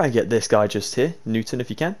 Try and get this guy just here, Newton if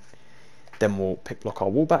you can. Then we'll pick block our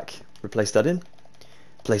wall back, replace that in,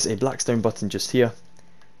 place a black stone button just here,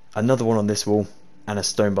 another one on this wall, and a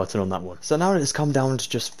stone button on that one. So now it's come down to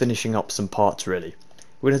just finishing up some parts really.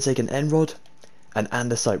 We're going to take an end rod, an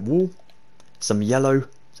andesite wall, some yellow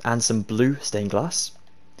and some blue stained glass,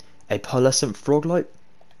 a pearlescent frog light,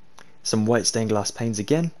 some white stained glass panes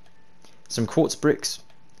again, some quartz bricks,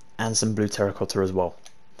 and some blue terracotta as well.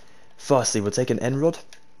 Firstly, we'll take an end rod.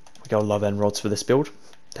 We gotta love end rods for this build.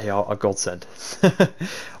 They are a godsend.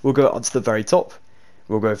 We'll go up to the very top.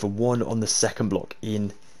 We'll go for 1 on the second block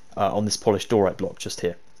in on this polished dorite block just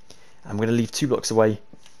here. I'm going to leave 2 blocks away.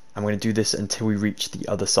 I'm going to do this until we reach the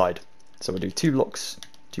other side. So we'll do 2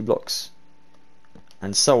 blocks,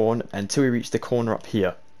 and so on until we reach the corner up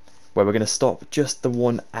here, where we're going to stop just the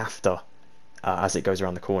one after as it goes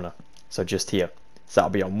around the corner. So just here. So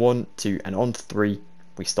that'll be on 1, 2, and on 3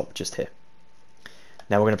 we stop just here.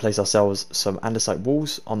 Now we're going to place ourselves some andesite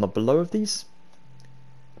walls on the below of these.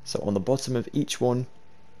 So on the bottom of each one,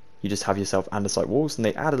 you just have yourself andesite walls, and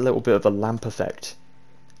they add a little bit of a lamp effect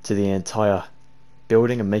to the entire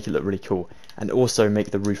building and make it look really cool, and also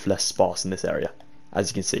make the roof less sparse in this area. As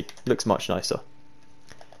you can see, it looks much nicer.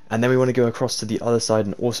 And then we want to go across to the other side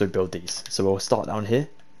and also build these. So we'll start down here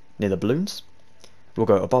near the balloons. We'll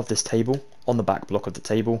go above this table, on the back block of the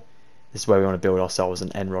table. This is where we want to build ourselves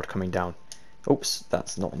an end rod coming down. Oops,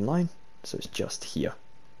 that's not in line, so it's just here.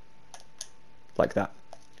 Like that.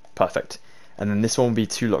 Perfect. And then this one will be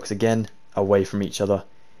 2 blocks again, away from each other,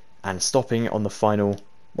 and stopping on the final,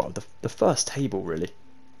 well, the first table really.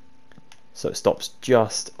 So it stops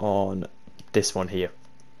just on this one here,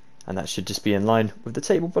 and that should just be in line with the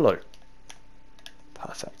table below.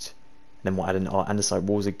 Perfect. Then we'll add in our andesite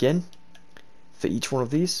walls again for each one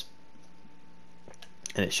of these,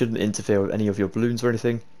 and it shouldn't interfere with any of your balloons or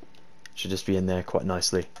anything. It should just be in there quite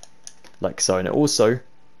nicely, like so. And it also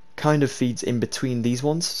kind of feeds in between these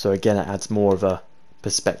ones, so again it adds more of a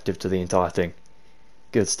perspective to the entire thing.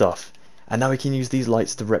 Good stuff. And now we can use these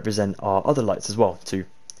lights to represent our other lights as well, to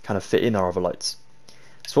kind of fit in our other lights.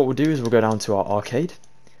 So what we'll do is we'll go down to our arcade.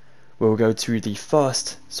 We'll go to the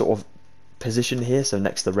first sort of position here, so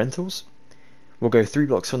next to the rentals. We'll go 3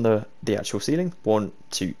 blocks from the actual ceiling, 1,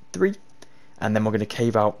 2, 3, and then we're going to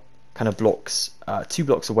cave out kind of blocks, 2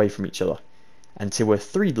 blocks away from each other, until we're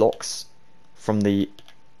 3 blocks from the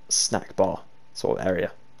snack bar sort of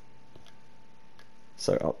area.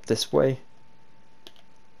 So up this way,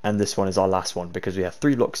 and this one is our last one because we have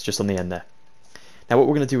 3 blocks just on the end there. Now what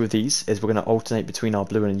we're going to do with these is we're going to alternate between our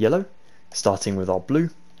blue and yellow, starting with our blue,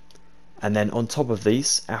 and then on top of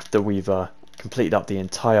these, after we've completed up the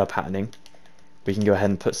entire patterning, we can go ahead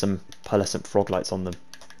and put some pearlescent frog lights on them,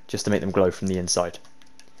 just to make them glow from the inside.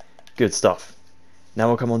 Good stuff. Now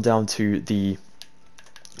we'll come on down to the,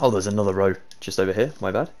 oh, there's another row just over here,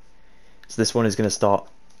 my bad. So this one is going to start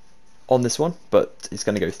on this one, but it's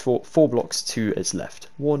going to go 4 blocks to its left.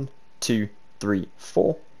 1, 2, 3,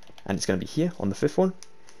 4, and it's going to be here on the 5th one,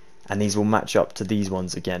 and these will match up to these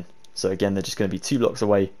ones again. So again, they're just going to be 2 blocks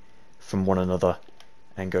away from one another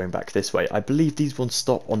and going back this way. I believe these ones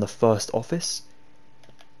stop on the first office,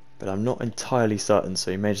 but I'm not entirely certain,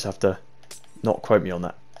 so you may just have to not quote me on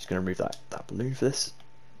that. Just going to remove that balloon for this.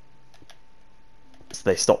 So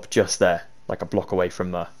they stop just there, like a block away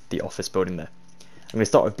from the office building there. I'm going to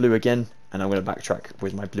start with blue again, and I'm going to backtrack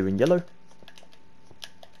with my blue and yellow.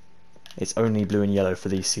 It's only blue and yellow for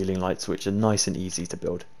these ceiling lights, which are nice and easy to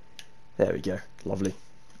build. There we go, lovely.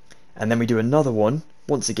 And then we do another one,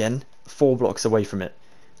 once again, 4 blocks away from it.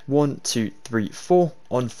 1, 2, 3, 4,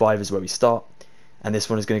 on 5 is where we start, and this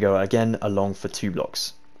one is going to go again along for 2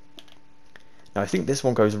 blocks. Now I think this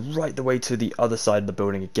one goes right the way to the other side of the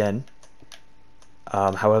building again.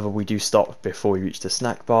 However, we do stop before we reach the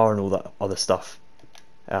snack bar and all that other stuff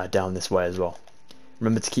down this way as well.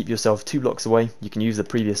 Remember to keep yourself 2 blocks away. You can use the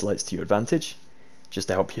previous lights to your advantage, just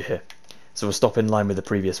to help you here. So we'll stop in line with the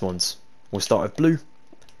previous ones. We'll start with blue,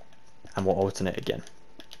 and we'll alternate again.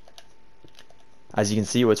 As you can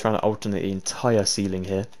see, we're trying to alternate the entire ceiling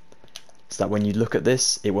here, so that when you look at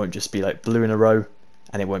this, it won't just be like blue in a row,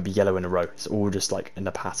 and it won't be yellow in a row. It's all just like in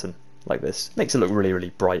a pattern, like this. Makes it look really, really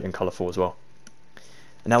bright and colourful as well.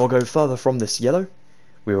 And now we'll go further from this yellow.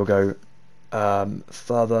 We will go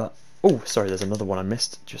further. Oh, sorry, there's another one I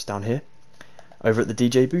missed just down here. Over at the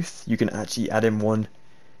DJ booth, you can actually add in one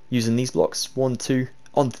using these blocks. 1, 2,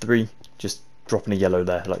 on 3, just dropping a yellow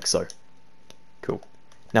there, like so. Cool.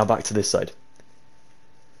 Now back to this side.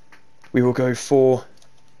 We will go for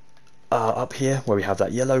up here, where we have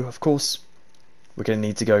that yellow, of course. We're going to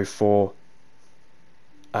need to go for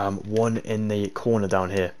one in the corner down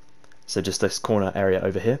here. So just this corner area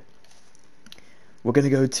over here. We're going to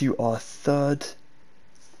go to our third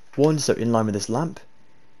one, so in line with this lamp.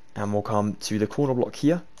 And we'll come to the corner block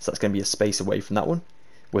here. So that's going to be a space away from that one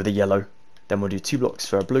with a yellow. Then we'll do 2 blocks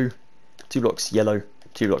for a blue, 2 blocks yellow,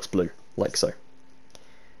 2 blocks blue, like so.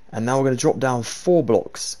 And now we're going to drop down 4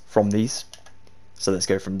 blocks from these. So let's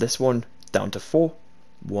go from this one down to 4.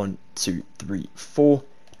 1, 2, 3, 4.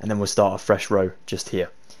 And then we'll start a fresh row just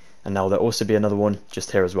here. And now there'll also be another one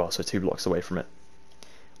just here as well, so 2 blocks away from it.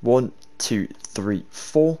 1, 2, 3,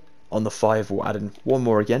 4. On the 5 we'll add in 1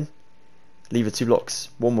 more again. Leave a 2 blocks,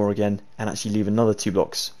 1 more again, and actually leave another 2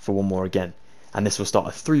 blocks for 1 more again. And this will start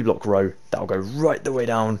a 3 block row that will go right the way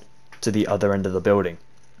down to the other end of the building.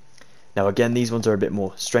 Now again, these ones are a bit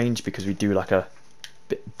more strange because we do like a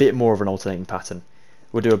bit more of an alternating pattern.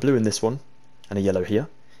 We'll do a blue in this one and a yellow here,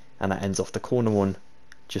 and that ends off the corner one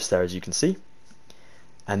just there, as you can see.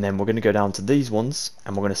 And then we're going to go down to these ones,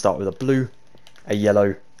 and we're going to start with a blue, a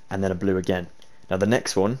yellow, and then a blue again. Now the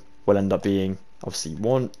next one will end up being obviously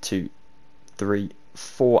 1, 2, 3,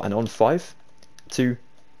 4, and on 5, 2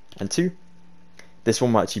 and 2. This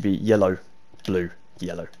one will actually be yellow, blue,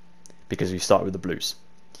 yellow, because we start with the blues.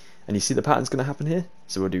 And you see the pattern's going to happen here.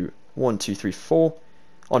 So we'll do 1, 2, 3, 4.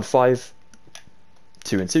 On 5,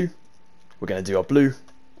 2 and 2. We're going to do our blue,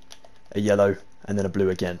 a yellow, and then a blue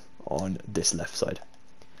again on this left side.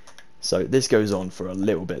 So this goes on for a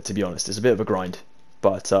little bit, to be honest. It's a bit of a grind,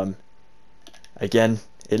 but again,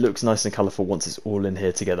 it looks nice and colourful once it's all in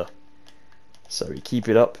here together. So we keep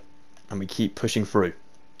it up and we keep pushing through.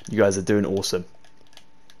 You guys are doing awesome.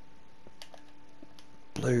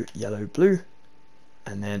 Blue, yellow, blue.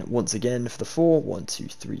 And then once again for the 4, 1, 2,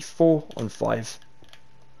 3, 4. On 5,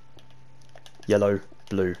 yellow,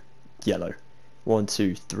 blue, yellow. 1,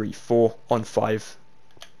 2, 3, 4. On 5,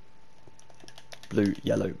 blue,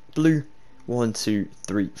 yellow, blue. 1, 2,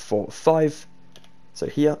 3, 4, 5. So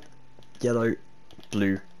here, yellow,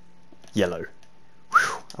 blue, yellow.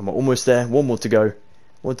 Whew. And we're almost there. 1 more to go.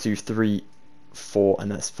 1, 2, 3, 4,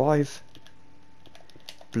 and that's 5.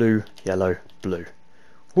 Blue, yellow, blue.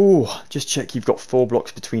 Ooh, just check you've got 4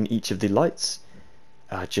 blocks between each of the lights,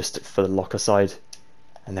 just for the locker side,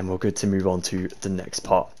 and then we're good to move on to the next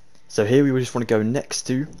part. So here we just want to go next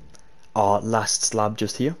to our last slab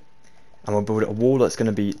just here, and we'll build a wall that's going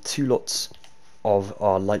to be 2 lots of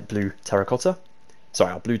our light blue terracotta,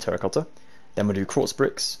 sorry, our blue terracotta. Then we'll do quartz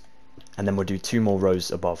bricks, and then we'll do 2 more rows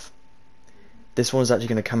above. This one's actually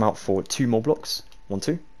going to come out for 2 more blocks, 1,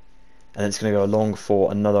 2, and then it's going to go along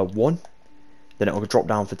for another 1. Then it will drop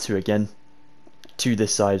down for 2 again, 2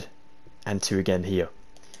 this side, and 2 again here.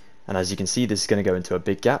 And as you can see, this is going to go into a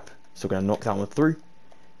big gap, so we're going to knock that one through.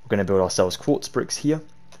 We're going to build ourselves quartz bricks here,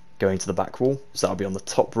 going to the back wall, so that'll be on the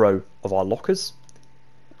top row of our lockers.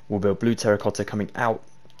 We'll build blue terracotta coming out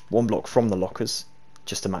 1 block from the lockers,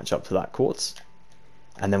 just to match up to that quartz.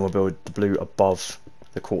 And then we'll build the blue above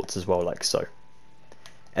the quartz as well, like so.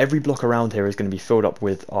 Every block around here is going to be filled up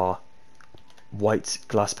with our white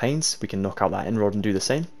glass panes. We can knock out that end rod and do the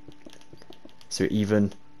same. So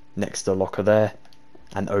even next to the locker there,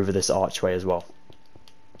 and over this archway as well.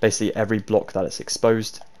 Basically every block that is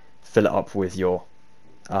exposed, fill it up with your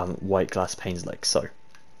white glass panes like so.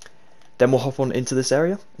 Then we'll hop on into this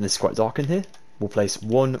area, and it's quite dark in here. We'll place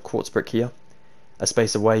 1 quartz brick here, a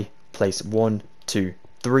space away, place 1, 2,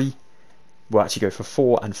 3. We'll actually go for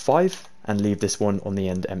 4 and 5, and leave this one on the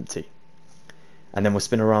end empty. And then we'll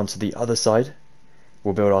spin around to the other side.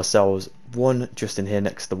 We'll build ourselves 1 just in here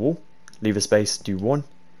next to the wall, leave a space, do 1,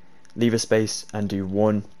 leave a space, and do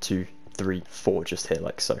 1, 2, 3, 4 just here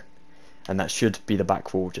like so. And that should be the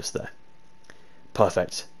back wall just there.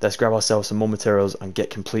 Perfect. Let's grab ourselves some more materials and get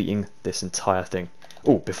completing this entire thing.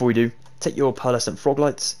 Oh, before we do, take your pearlescent frog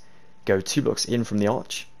lights, go 2 blocks in from the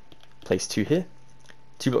arch, place 2 here,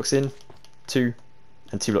 2 blocks in, 2,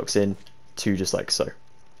 and 2 blocks in, 2 just like so.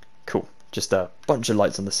 Cool. Just a bunch of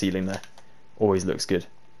lights on the ceiling there. Always looks good.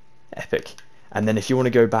 Epic. And then if you want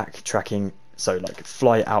to go back tracking, so like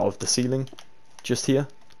fly out of the ceiling, just here,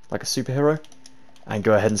 like a superhero, and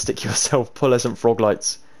go ahead and stick yourself pearlescent frog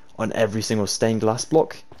lights on every single stained glass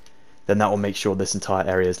block, then that will make sure this entire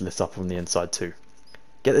area is lit up on the inside too.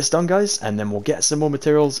 Get this done, guys, and then we'll get some more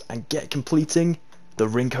materials and get completing the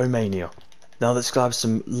Rink-O-Mania. Now let's grab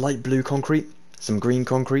some light blue concrete, some green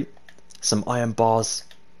concrete, some iron bars,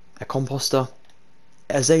 a composter,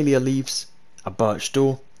 azalea leaves, a birch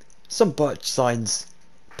door, some birch signs,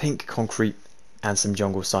 pink concrete, and some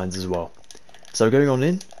jungle signs as well. So going on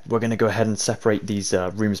in, we're going to go ahead and separate these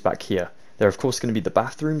rooms back here. They're of course going to be the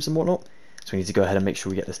bathrooms and whatnot, so we need to go ahead and make sure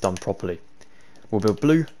we get this done properly. We'll build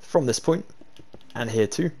blue from this point, and here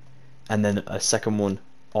too, and then a second one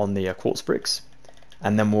on the quartz bricks,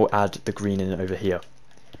 and then we'll add the green in over here.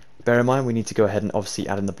 Bear in mind we need to go ahead and obviously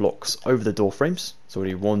add in the blocks over the door frames, so we'll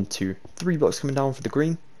do 1, 2, 3 blocks coming down for the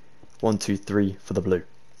green, 1, 2, 3 for the blue.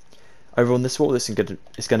 Over on this wall, this is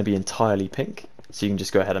going to be entirely pink, so you can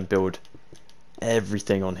just go ahead and build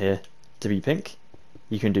everything on here to be pink.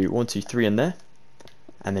 You can do 1, 2, 3 in there,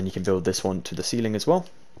 and then you can build this one to the ceiling as well,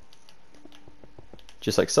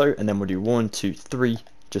 just like so, and then we'll do 1, 2, 3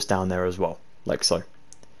 just down there as well, like so.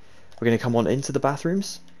 We're going to come on into the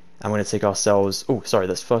bathrooms, and we're going to take ourselves, oh sorry,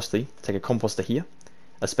 let's firstly take a composter here,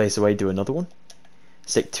 a space away, do another one,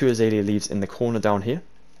 stick 2 azalea leaves in the corner down here,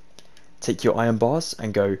 take your iron bars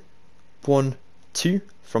and go 1, 2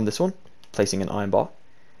 from this one, placing an iron bar,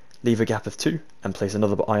 leave a gap of 2 and place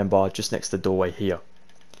another iron bar just next to the doorway here.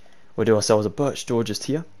 We'll do ourselves a birch door just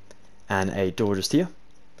here and a door just here,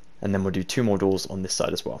 and then we'll do 2 more doors on this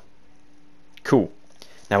side as well. Cool.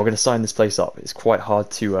 Now we're going to sign this place up. It's quite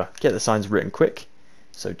hard to get the signs written quick,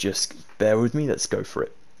 so just bear with me, let's go for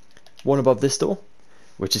it. One above this door,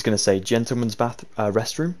 which is going to say gentleman's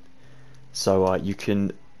restroom, so you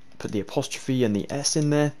can put the apostrophe and the S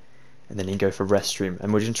in there, and then you can go for restroom,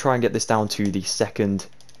 and we're going to try and get this down to the second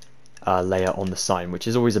layer on the sign, which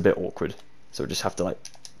is always a bit awkward, so we just have to like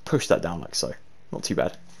push that down like so, not too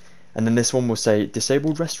bad. And then this one will say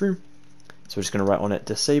disabled restroom, so we're just going to write on it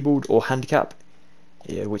disabled or handicap,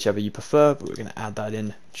 yeah, whichever you prefer, but we're going to add that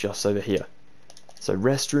in just over here. So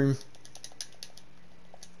restroom,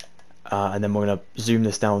 and then we're going to zoom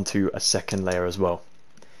this down to a second layer as well.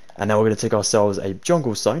 And now we're going to take ourselves a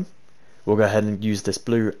jungle sign. We'll go ahead and use this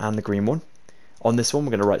blue and the green one. On this one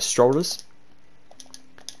we're going to write strollers,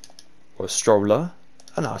 or stroller,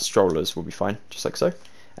 and our strollers will be fine, just like so.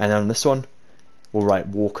 And then on this one we'll write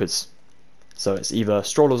walkers. So it's either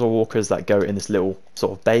strollers or walkers that go in this little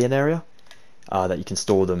sort of bay-in area that you can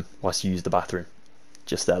store them whilst you use the bathroom,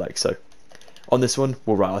 just there like so. On this one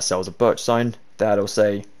we'll write ourselves a birch sign that'll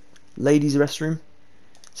say ladies restroom,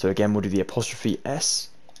 so again we'll do the apostrophe S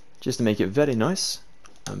just to make it very nice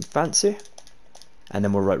and fancy, and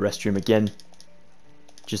then we'll write restroom again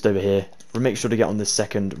just over here. We'll make sure to get on this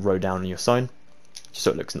second row down on your sign just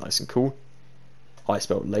so it looks nice and cool. I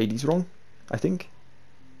spelled ladies wrong, I think.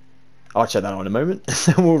 I'll check that out in a moment.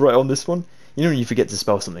 Then we'll write on this one, you know when you forget to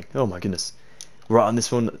spell something, oh my goodness. Right on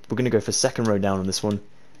this one we're going to go for second row down on this one,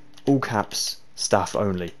 all caps, staff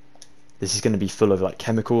only. This is going to be full of like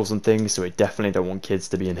chemicals and things, so we definitely don't want kids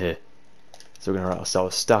to be in here. So we're going to write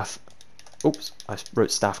ourselves staff, oops, I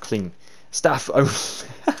wrote staff clean. Staff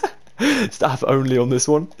only, staff only on this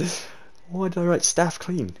one. Why did I write staff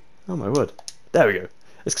clean? Oh my word. There we go.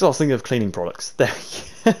 It's because I was thinking of cleaning products. There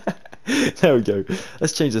we go. There we go.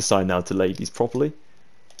 Let's change the sign now to ladies properly.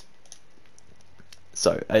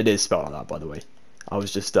 So it is spelled like that, by the way. I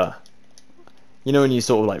was just you know when you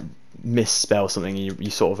sort of like misspell something and you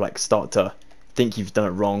sort of like start to think you've done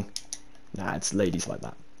it wrong. Nah, it's ladies like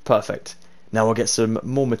that. Perfect. Now we'll get some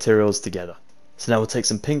more materials together. So now we'll take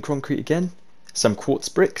some pink concrete again, some quartz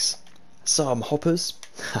bricks, some hoppers.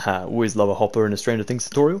 Always love a hopper in a Stranger Things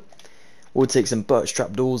tutorial. We'll take some birch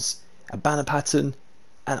trapdoors, a banner pattern,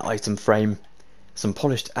 an item frame, some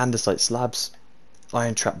polished andesite slabs,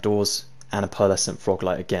 iron trapdoors, and a pearlescent frog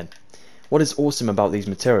light again. What is awesome about these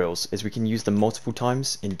materials is we can use them multiple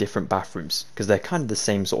times in different bathrooms because they're kind of the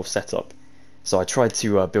same sort of setup. So I tried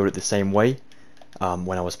to build it the same way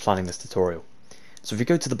when I was planning this tutorial. So if we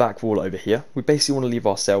go to the back wall over here, we basically want to leave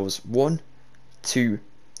ourselves 1, 2,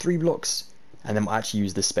 3 blocks, and then we'll actually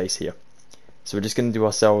use this space here. So we're just going to do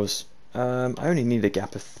ourselves, I only need a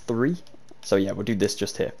gap of 3, so yeah, we'll do this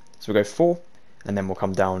just here. So we'll go 4, and then we'll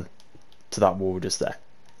come down to that wall just there.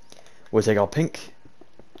 We'll take our pink,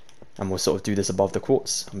 and we'll sort of do this above the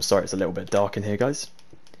quartz. I'm sorry it's a little bit dark in here, guys.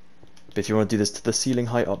 But if you want to do this to the ceiling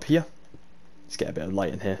height up here, let's get a bit of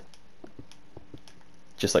light in here.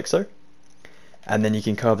 Just like so. And then you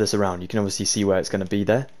can curve this around. You can obviously see where it's going to be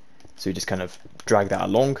there. So you just kind of drag that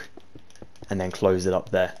along, and then close it up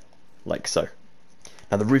there, like so.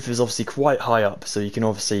 Now the roof is obviously quite high up, so you can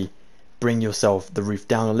obviously bring yourself the roof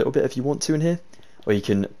down a little bit if you want to in here, or you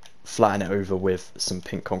can flatten it over with some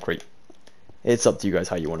pink concrete. It's up to you guys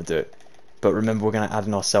how you want to do it. But remember, we're going to add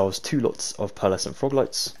in ourselves 2 lots of pearlescent frog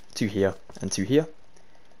lights, 2 here and 2 here.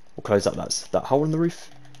 We'll close up that hole in the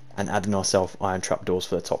roof and add in ourselves iron trapdoors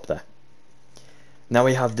for the top there. Now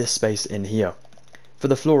we have this space in here. For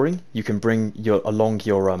the flooring, you can bring along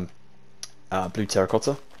your blue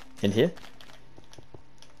terracotta in here.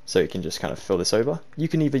 So you can just kind of fill this over. You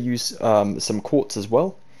can either use some quartz as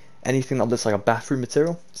well. Anything that looks like a bathroom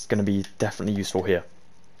material is going to be definitely useful here.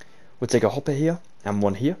 We'll take a hopper here and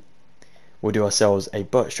one here. We'll do ourselves a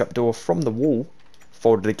birch trapdoor from the wall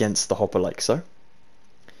folded against the hopper like so.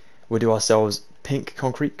 We'll do ourselves pink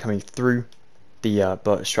concrete coming through the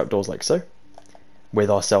birch trapdoors like so, with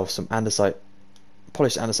ourselves some andesite,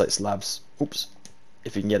 polished andesite slabs. Oops,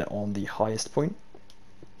 if you can get it on the highest point.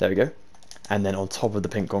 There we go. And then on top of the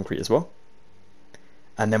pink concrete as well.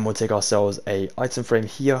 And then we'll take ourselves a item frame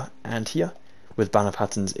here and here with banner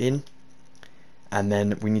patterns in. And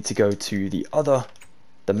then we need to go to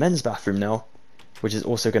the men's bathroom now, which is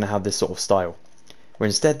also going to have this sort of style. Where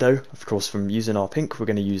instead though, of course, from using our pink, we're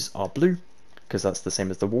going to use our blue, because that's the same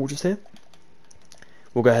as the wall just here.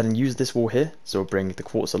 We'll go ahead and use this wall here, so we'll bring the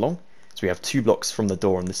quartz along. So we have 2 blocks from the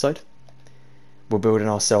door on this side. We're building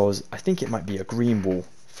ourselves, I think it might be a green wall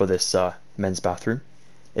for this men's bathroom.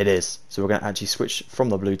 It is, so we're going to actually switch from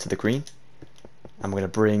the blue to the green. And we're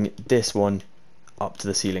going to bring this one up to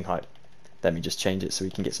the ceiling height. Let me just change it so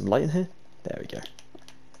we can get some light in here. There we go.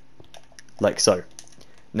 Like so.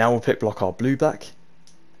 Now we'll pick block our blue back.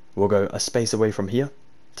 We'll go a space away from here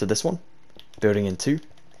to this one, building in 2.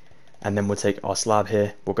 And then we'll take our slab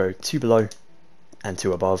here, we'll go 2 below and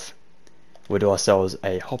 2 above. We'll do ourselves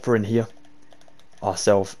a hopper in here,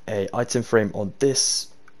 ourselves a item frame on this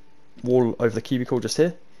wall over the cubicle just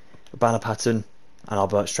here, a banner pattern, and our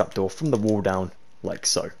birch trapdoor from the wall down like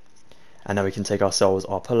so. And now we can take ourselves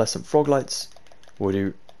our pearlescent frog lights. We'll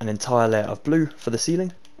do an entire layer of blue for the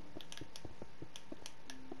ceiling,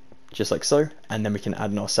 just like so, and then we can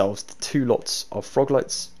add in ourselves 2 lots of frog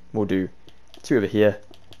lights. We'll do 2 over here,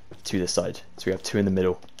 2 this side, so we have 2 in the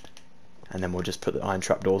middle, and then we'll just put the iron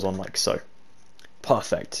trapdoors on like so.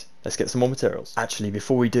 Perfect. Let's get some more materials. Actually,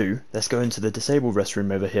 before we do, let's go into the disabled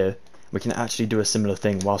restroom over here. We can actually do a similar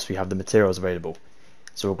thing whilst we have the materials available.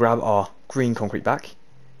 So we'll grab our green concrete back.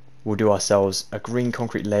 We'll do ourselves a green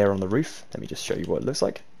concrete layer on the roof. Let me just show you what it looks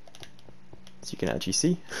like, so you can actually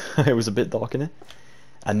see. It was a bit dark in it.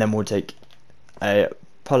 And then we'll take a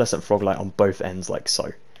pearlescent frog light on both ends like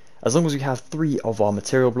so. As long as we have 3 of our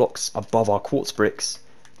material blocks above our quartz bricks,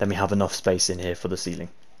 then we have enough space in here for the ceiling.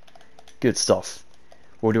 Good stuff.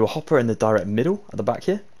 We'll do a hopper in the direct middle at the back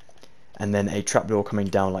here, and then a trapdoor coming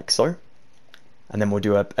down like so. And then we'll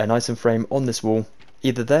do an item frame on this wall,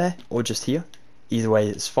 either there or just here. Either way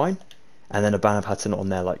it's fine. And then a banner pattern on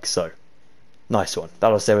there like so. Nice one.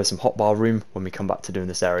 That'll save us some hotbar room when we come back to doing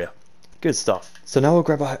this area. Good stuff. So now we'll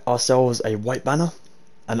grab ourselves a white banner,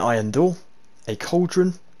 an iron door, a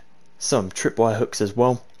cauldron, some tripwire hooks as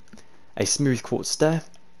well, a smooth quartz stair,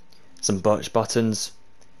 some birch buttons,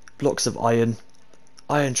 blocks of iron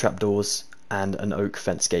trapdoors, and an oak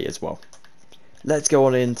fence gate as well. Let's go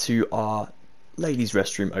on into our ladies'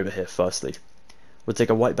 restroom over here firstly. We'll take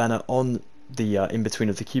a white banner on the in between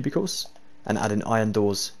of the cubicles and add in iron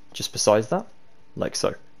doors just beside that, like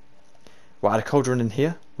so. We'll add a cauldron in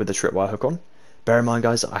here with the tripwire hook on. Bear in mind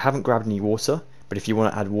guys, I haven't grabbed any water, but if you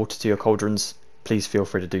want to add water to your cauldrons, please feel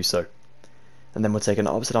free to do so. And then we'll take an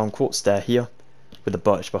upside down quartz stair here with a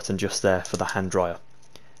birch button just there for the hand dryer.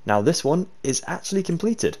 Now this one is actually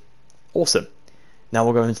completed. Awesome. Now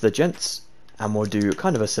we'll go into the gents and we'll do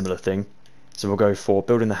kind of a similar thing. So we'll go for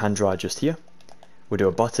building the hand dryer just here. We'll do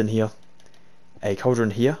a button here, a cauldron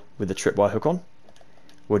here with the tripwire hook on.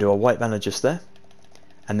 We'll do a white banner just there.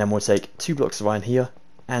 And then we'll take 2 blocks of iron here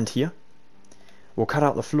and here. We'll cut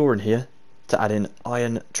out the floor in here to add in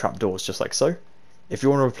iron trapdoors just like so. If you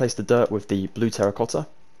want to replace the dirt with the blue terracotta,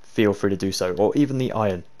 feel free to do so, or even the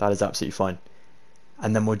iron, that is absolutely fine.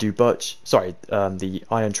 And then we'll do the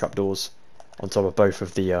iron trapdoors on top of both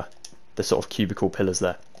of the sort of cubicle pillars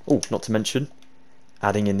there. Oh, not to mention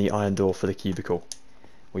adding in the iron door for the cubicle.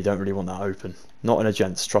 We don't really want that open. Not in a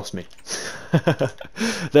gents, trust me.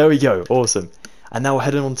 There we go, awesome. And now we're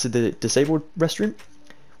heading on to the disabled restroom.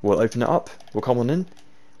 We'll open it up, we'll come on in,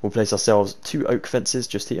 we'll place ourselves 2 oak fences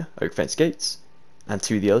just here, oak fence gates, and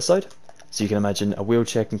 2 the other side. So you can imagine a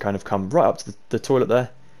wheelchair can kind of come right up to the toilet there,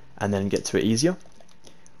 and then get to it easier.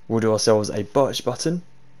 We'll do ourselves a birch button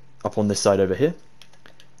up on this side over here,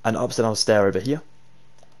 an upside down stair over here,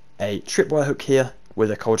 a tripwire hook here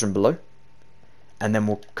with a cauldron below, and then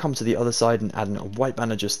we'll come to the other side and add in a white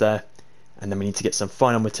banner just there, and then we need to get some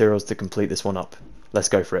final materials to complete this one up. Let's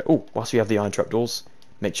go for it. Oh, whilst we have the iron trapdoors,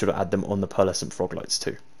 make sure to add them on the pearlescent frog lights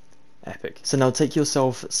too. Epic. So now take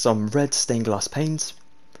yourself some red stained glass panes,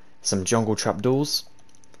 some jungle trapdoors,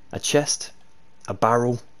 a chest, a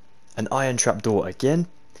barrel, an iron trapdoor again,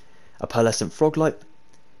 a pearlescent frog light,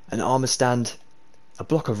 an armor stand, a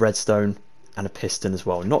block of redstone, and a piston as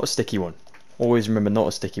well. Not a sticky one. Always remember, not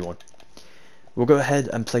a sticky one. We'll go ahead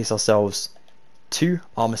and place ourselves 2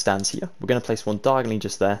 armor stands here. We're going to place one diagonally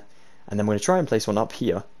just there, and then we're going to try and place one up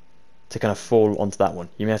here to kind of fall onto that one.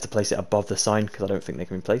 You may have to place it above the sign because I don't think they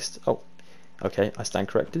can be placed. Oh, okay, I stand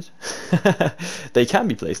corrected. They can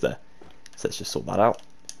be placed there. So let's just sort that out.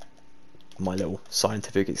 My little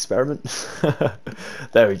scientific experiment.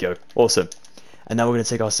 There we go. Awesome. And now we're going to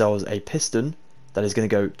take ourselves a piston that is going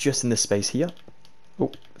to go just in this space here.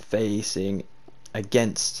 Oh, facing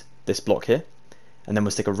against this block here. And then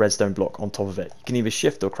we'll stick a redstone block on top of it. You can either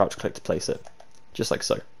shift or crouch click to place it. Just like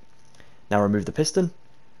so. Now remove the piston.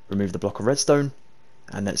 Remove the block of redstone.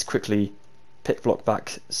 And let's quickly pick block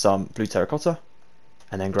back some blue terracotta.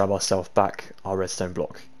 And then grab ourselves back our redstone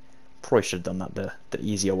block. Probably should have done that the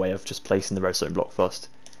easier way of just placing the redstone block first.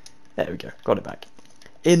 There we go, got it back.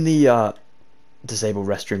 In the disabled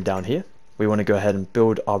restroom down here, we want to go ahead and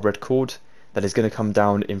build our red cord that is going to come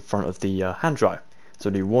down in front of the hand dryer. So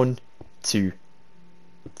we'll do 1, 2,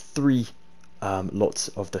 3 lots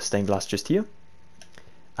of the stained glass just here.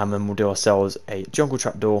 And then we'll do ourselves a jungle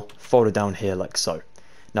trapdoor folded down here like so.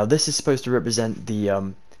 Now this is supposed to represent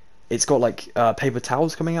the, it's got like paper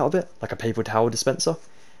towels coming out of it, like a paper towel dispenser.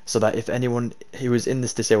 So that if anyone who is in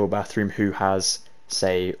this disabled bathroom who has,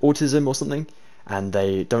 say, autism or something, and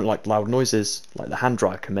they don't like loud noises like the hand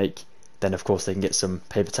dryer can make, then of course they can get some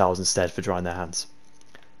paper towels instead for drying their hands.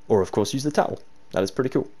 Or of course use the towel. That is pretty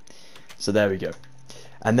cool. So there we go.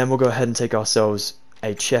 And then we'll go ahead and take ourselves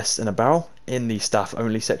a chest and a barrel in the staff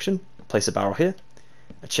only section. Place a barrel here,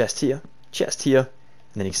 a chest here, and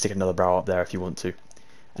then you can stick another barrel up there if you want to.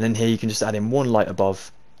 And then here you can just add in 1 light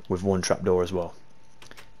above with 1 trapdoor as well.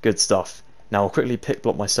 Good stuff. Now I'll quickly pick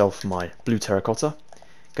block myself my blue terracotta.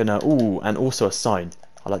 And also a sign.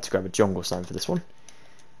 I like to grab a jungle sign for this one.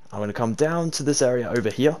 I'm gonna come down to this area over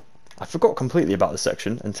here. I forgot completely about this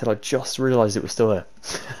section until I just realised it was still there.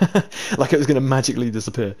 Like it was gonna magically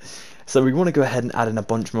disappear. So we want to go ahead and add in a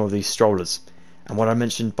bunch more of these strollers. And what I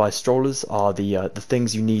mentioned by strollers are the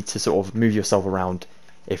things you need to sort of move yourself around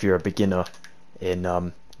if you're a beginner in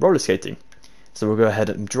roller skating. So we'll go ahead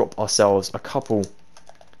and drop ourselves a couple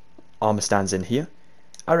armor stands in here.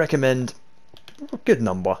 I recommend a good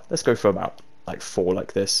number. Let's go for about like 4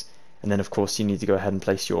 like this. And then of course you need to go ahead and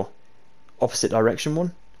place your opposite direction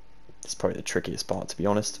one. It's probably the trickiest part, to be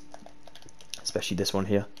honest. Especially this one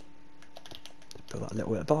here. Put that a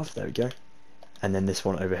little bit above. There we go. And then this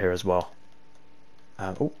one over here as well.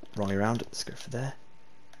 Oh, wrong way around. Let's go for there.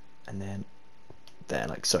 And then there,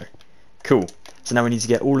 like so. Cool. So now we need to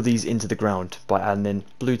get all of these into the ground by adding in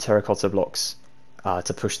blue terracotta blocks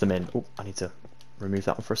to push them in. Oh, I need to remove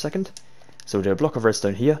that one for a second. So we'll do a block of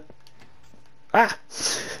redstone here. Ah!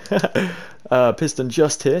 Piston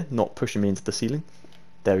just here, not pushing me into the ceiling.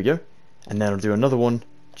 There we go. And then I'll do another one,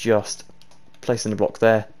 just placing the block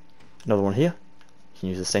there. Another one here. You can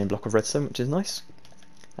use the same block of redstone, which is nice.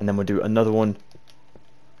 And then we'll do another one.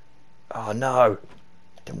 Oh no!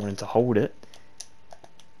 Didn't want him to hold it.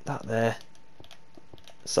 That there.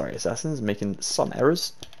 Sorry, assassins, making some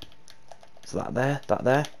errors. So that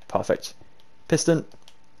there, perfect. Piston,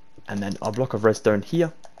 and then our block of redstone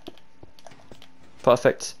here.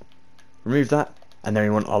 Perfect. Remove that, and then we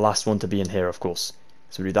want our last one to be in here, of course.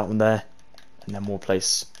 So we do that one there, and then we'll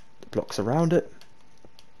place the blocks around it.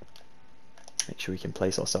 Make sure we can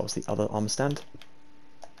place ourselves the other armor stand.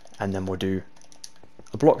 And then we'll do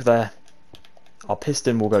a block there. Our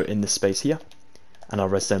piston will go in this space here, and our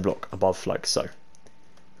redstone block above like so.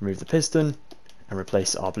 Remove the piston, and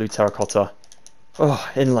replace our blue terracotta.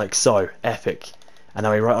 Oh, in like so. Epic. And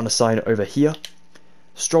now we write on a sign over here.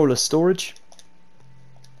 Stroller storage.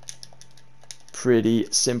 Pretty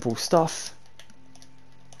simple stuff.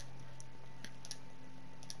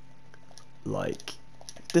 Like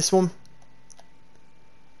this one.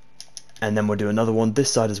 And then we'll do another one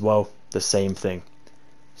this side as well. The same thing.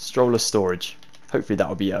 Stroller storage. Hopefully that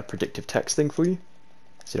will be a predictive text thing for you.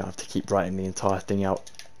 So you don't have to keep writing the entire thing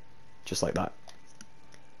out. Just like that.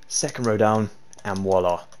 Second row down. And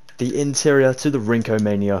voila. The interior to the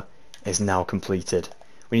Rink-O-Mania is now completed.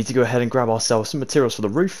 We need to go ahead and grab ourselves some materials for the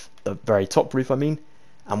roof. The very top roof, I mean.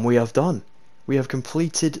 And we have done. We have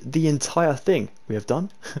completed the entire thing. We have done?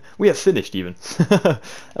 We have finished even. That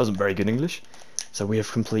wasn't very good English. So we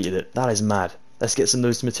have completed it. That is mad. Let's get some of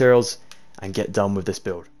those materials and get done with this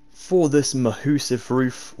build. For this mahoosive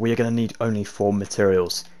roof, we are going to need only 4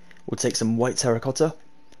 materials. We'll take some white terracotta,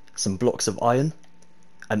 some blocks of iron,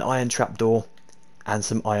 an iron trapdoor, and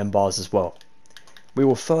some iron bars as well. We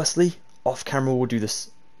will firstly, off camera, we'll do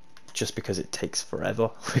this just because it takes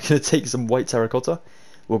forever. We're going to take some white terracotta,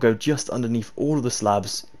 will go just underneath all of the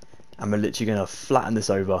slabs, and we're literally going to flatten this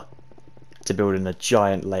over to build in a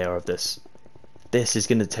giant layer of this. This is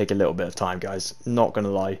going to take a little bit of time, guys, not going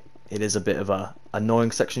to lie. It is a bit of a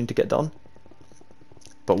annoying section to get done,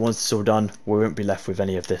 but once it's all done, we won't be left with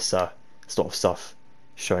any of this sort of stuff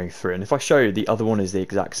showing through. And if I show you, the other one is the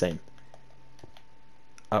exact same.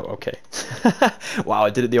 Oh, okay. Wow, I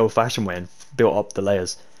did it the old-fashioned way and built up the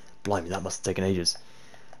layers. Blimey, that must have taken ages.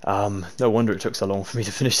 No wonder it took so long for me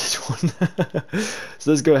to finish this one.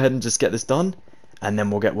 So let's go ahead and just get this done, and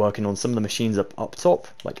then we'll get working on some of the machines up top,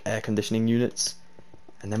 like air conditioning units,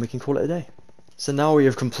 and then we can call it a day. So now we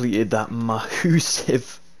have completed that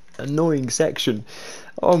massive, annoying section.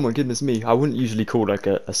 Oh my goodness me, I wouldn't usually call like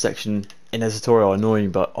a section in a tutorial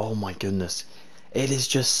annoying, but oh my goodness, it is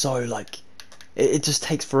just so like, it just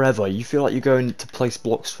takes forever. You feel like you're going to place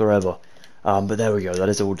blocks forever. But there we go, that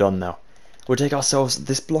is all done now. We'll take ourselves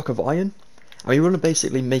this block of iron, and we want to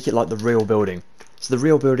basically make it like the real building. So the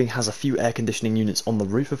real building has a few air conditioning units on the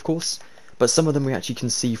roof, of course, but some of them we actually can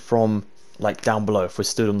see from like down below if we're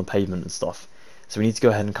stood on the pavement and stuff. So we need to go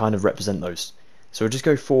ahead and kind of represent those. So we'll just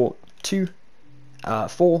go for 2,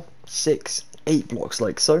 4, 6, 8 blocks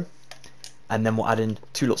like so, and then we'll add in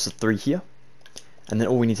 2 lots of 3 here. And then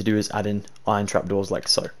all we need to do is add in iron trapdoors like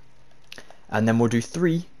so. And then we'll do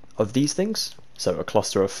 3 of these things, so a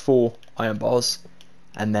cluster of 4 iron bars,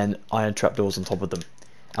 and then iron trapdoors on top of them.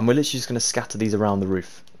 And we're literally just going to scatter these around the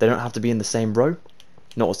roof. They don't have to be in the same row,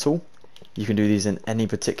 not at all. You can do these in any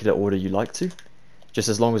particular order you like to, just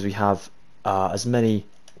as long as we have as many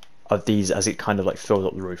of these as it kind of like fills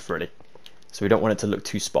up the roof, really. So we don't want it to look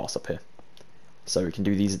too sparse up here. So we can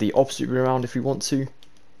do these the opposite way around if we want to.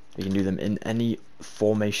 We can do them in any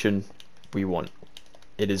formation we want.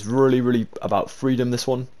 It is really about freedom, this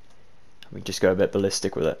one. We just go a bit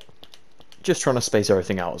ballistic with it. Just trying to space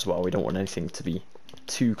everything out as well. We don't want anything to be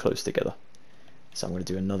too close together. So I'm going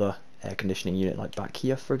to do another air conditioning unit like back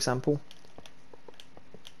here, for example.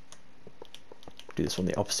 Do this one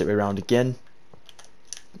the opposite way around again.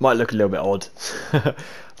 Might look a little bit odd,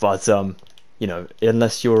 but you know,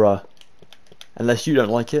 unless you don't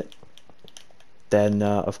like it, then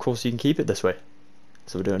of course you can keep it this way.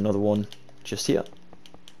 So we'll do another one just here,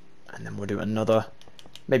 and then we'll do another,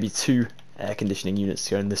 maybe 2 air conditioning units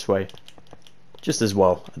going this way, just as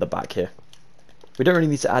well at the back here. We don't really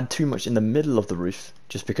need to add too much in the middle of the roof,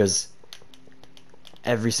 just because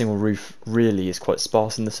every single roof really is quite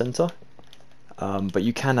sparse in the center. But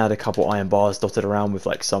you can add a couple iron bars dotted around with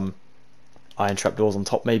like some iron trapdoors on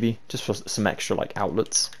top, maybe just for some extra like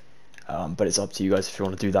outlets. But it's up to you guys if you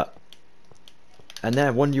want to do that. And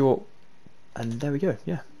then and there we go.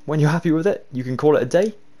 Yeah, when you're happy with it, you can call it a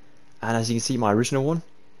day. And as you can see, my original one,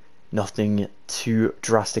 nothing too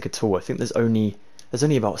drastic at all. I think there's only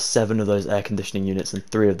about 7 of those air conditioning units and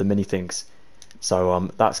 3 of the mini things.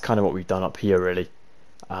 So that's kind of what we've done up here, really.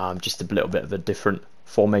 Just a little bit of a different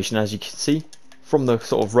formation, as you can see from the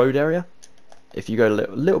sort of road area. If you go a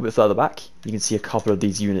little bit further back, you can see a couple of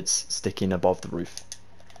these units sticking above the roof.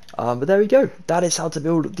 But there we go. That is how to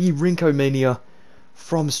build the Rink-O-Mania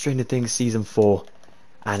from Stranger Things Season 4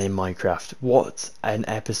 and in Minecraft. What an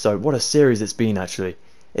episode. What a series it's been, actually.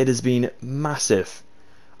 It has been massive.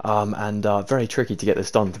 And very tricky to get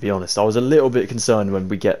this done, to be honest. I was a little bit concerned when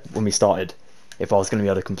we started if I was going to be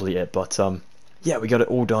able to complete it, but yeah, we got it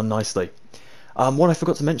all done nicely. What I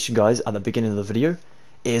forgot to mention, guys, at the beginning of the video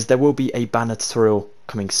is there will be a banner tutorial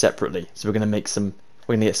coming separately. So we're going to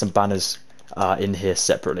get some banners in here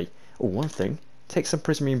separately. Oh, one thing, take some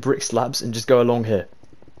prismarine brick slabs and just go along here.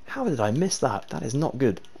 How did I miss that? That is not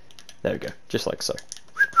good. There we go, just like so.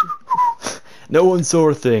 No one saw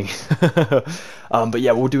a thing. But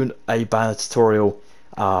yeah, we'll do a banner tutorial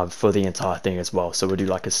for the entire thing as well. So we'll do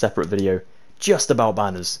like a separate video just about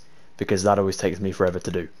banners, because that always takes me forever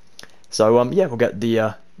to do. So yeah, we'll get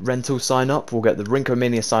the rental sign up, we'll get the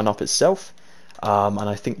Rink-O-Mania sign up itself, and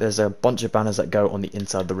I think there's a bunch of banners that go on the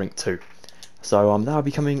inside of the rink too. So that'll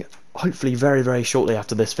be coming hopefully very shortly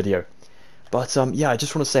after this video. But yeah, I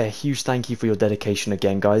just want to say a huge thank you for your dedication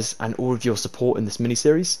again, guys, and all of your support in this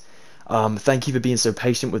mini-series. Thank you for being so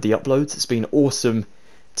patient with the uploads. It's been awesome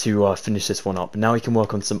to finish this one up. Now we can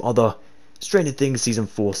work on some other Stranger Things Season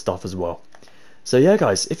 4 stuff as well. So yeah,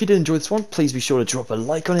 guys, if you did enjoy this one, please be sure to drop a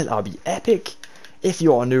like on it. That'll be epic. If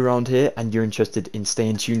you are new around here and you're interested in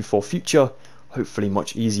staying tuned for future, hopefully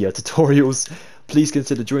much easier tutorials, please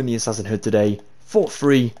consider joining the Assassin Hood today for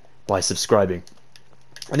free by subscribing.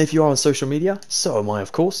 And if you are on social media, so am I,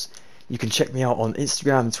 of course. You can check me out on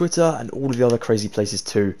Instagram, Twitter, and all of the other crazy places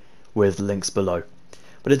too, with links below.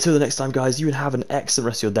 But until the next time, guys, you have an excellent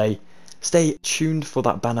rest of your day. stay tuned for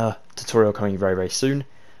that banner tutorial coming very, very soon.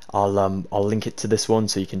 I'll link it to this one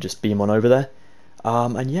so you can just beam on over there.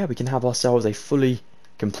 And yeah, we can have ourselves a fully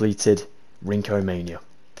completed Rink-O-Mania.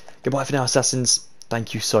 Goodbye for now, Assassins.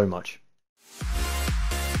 Thank you so much.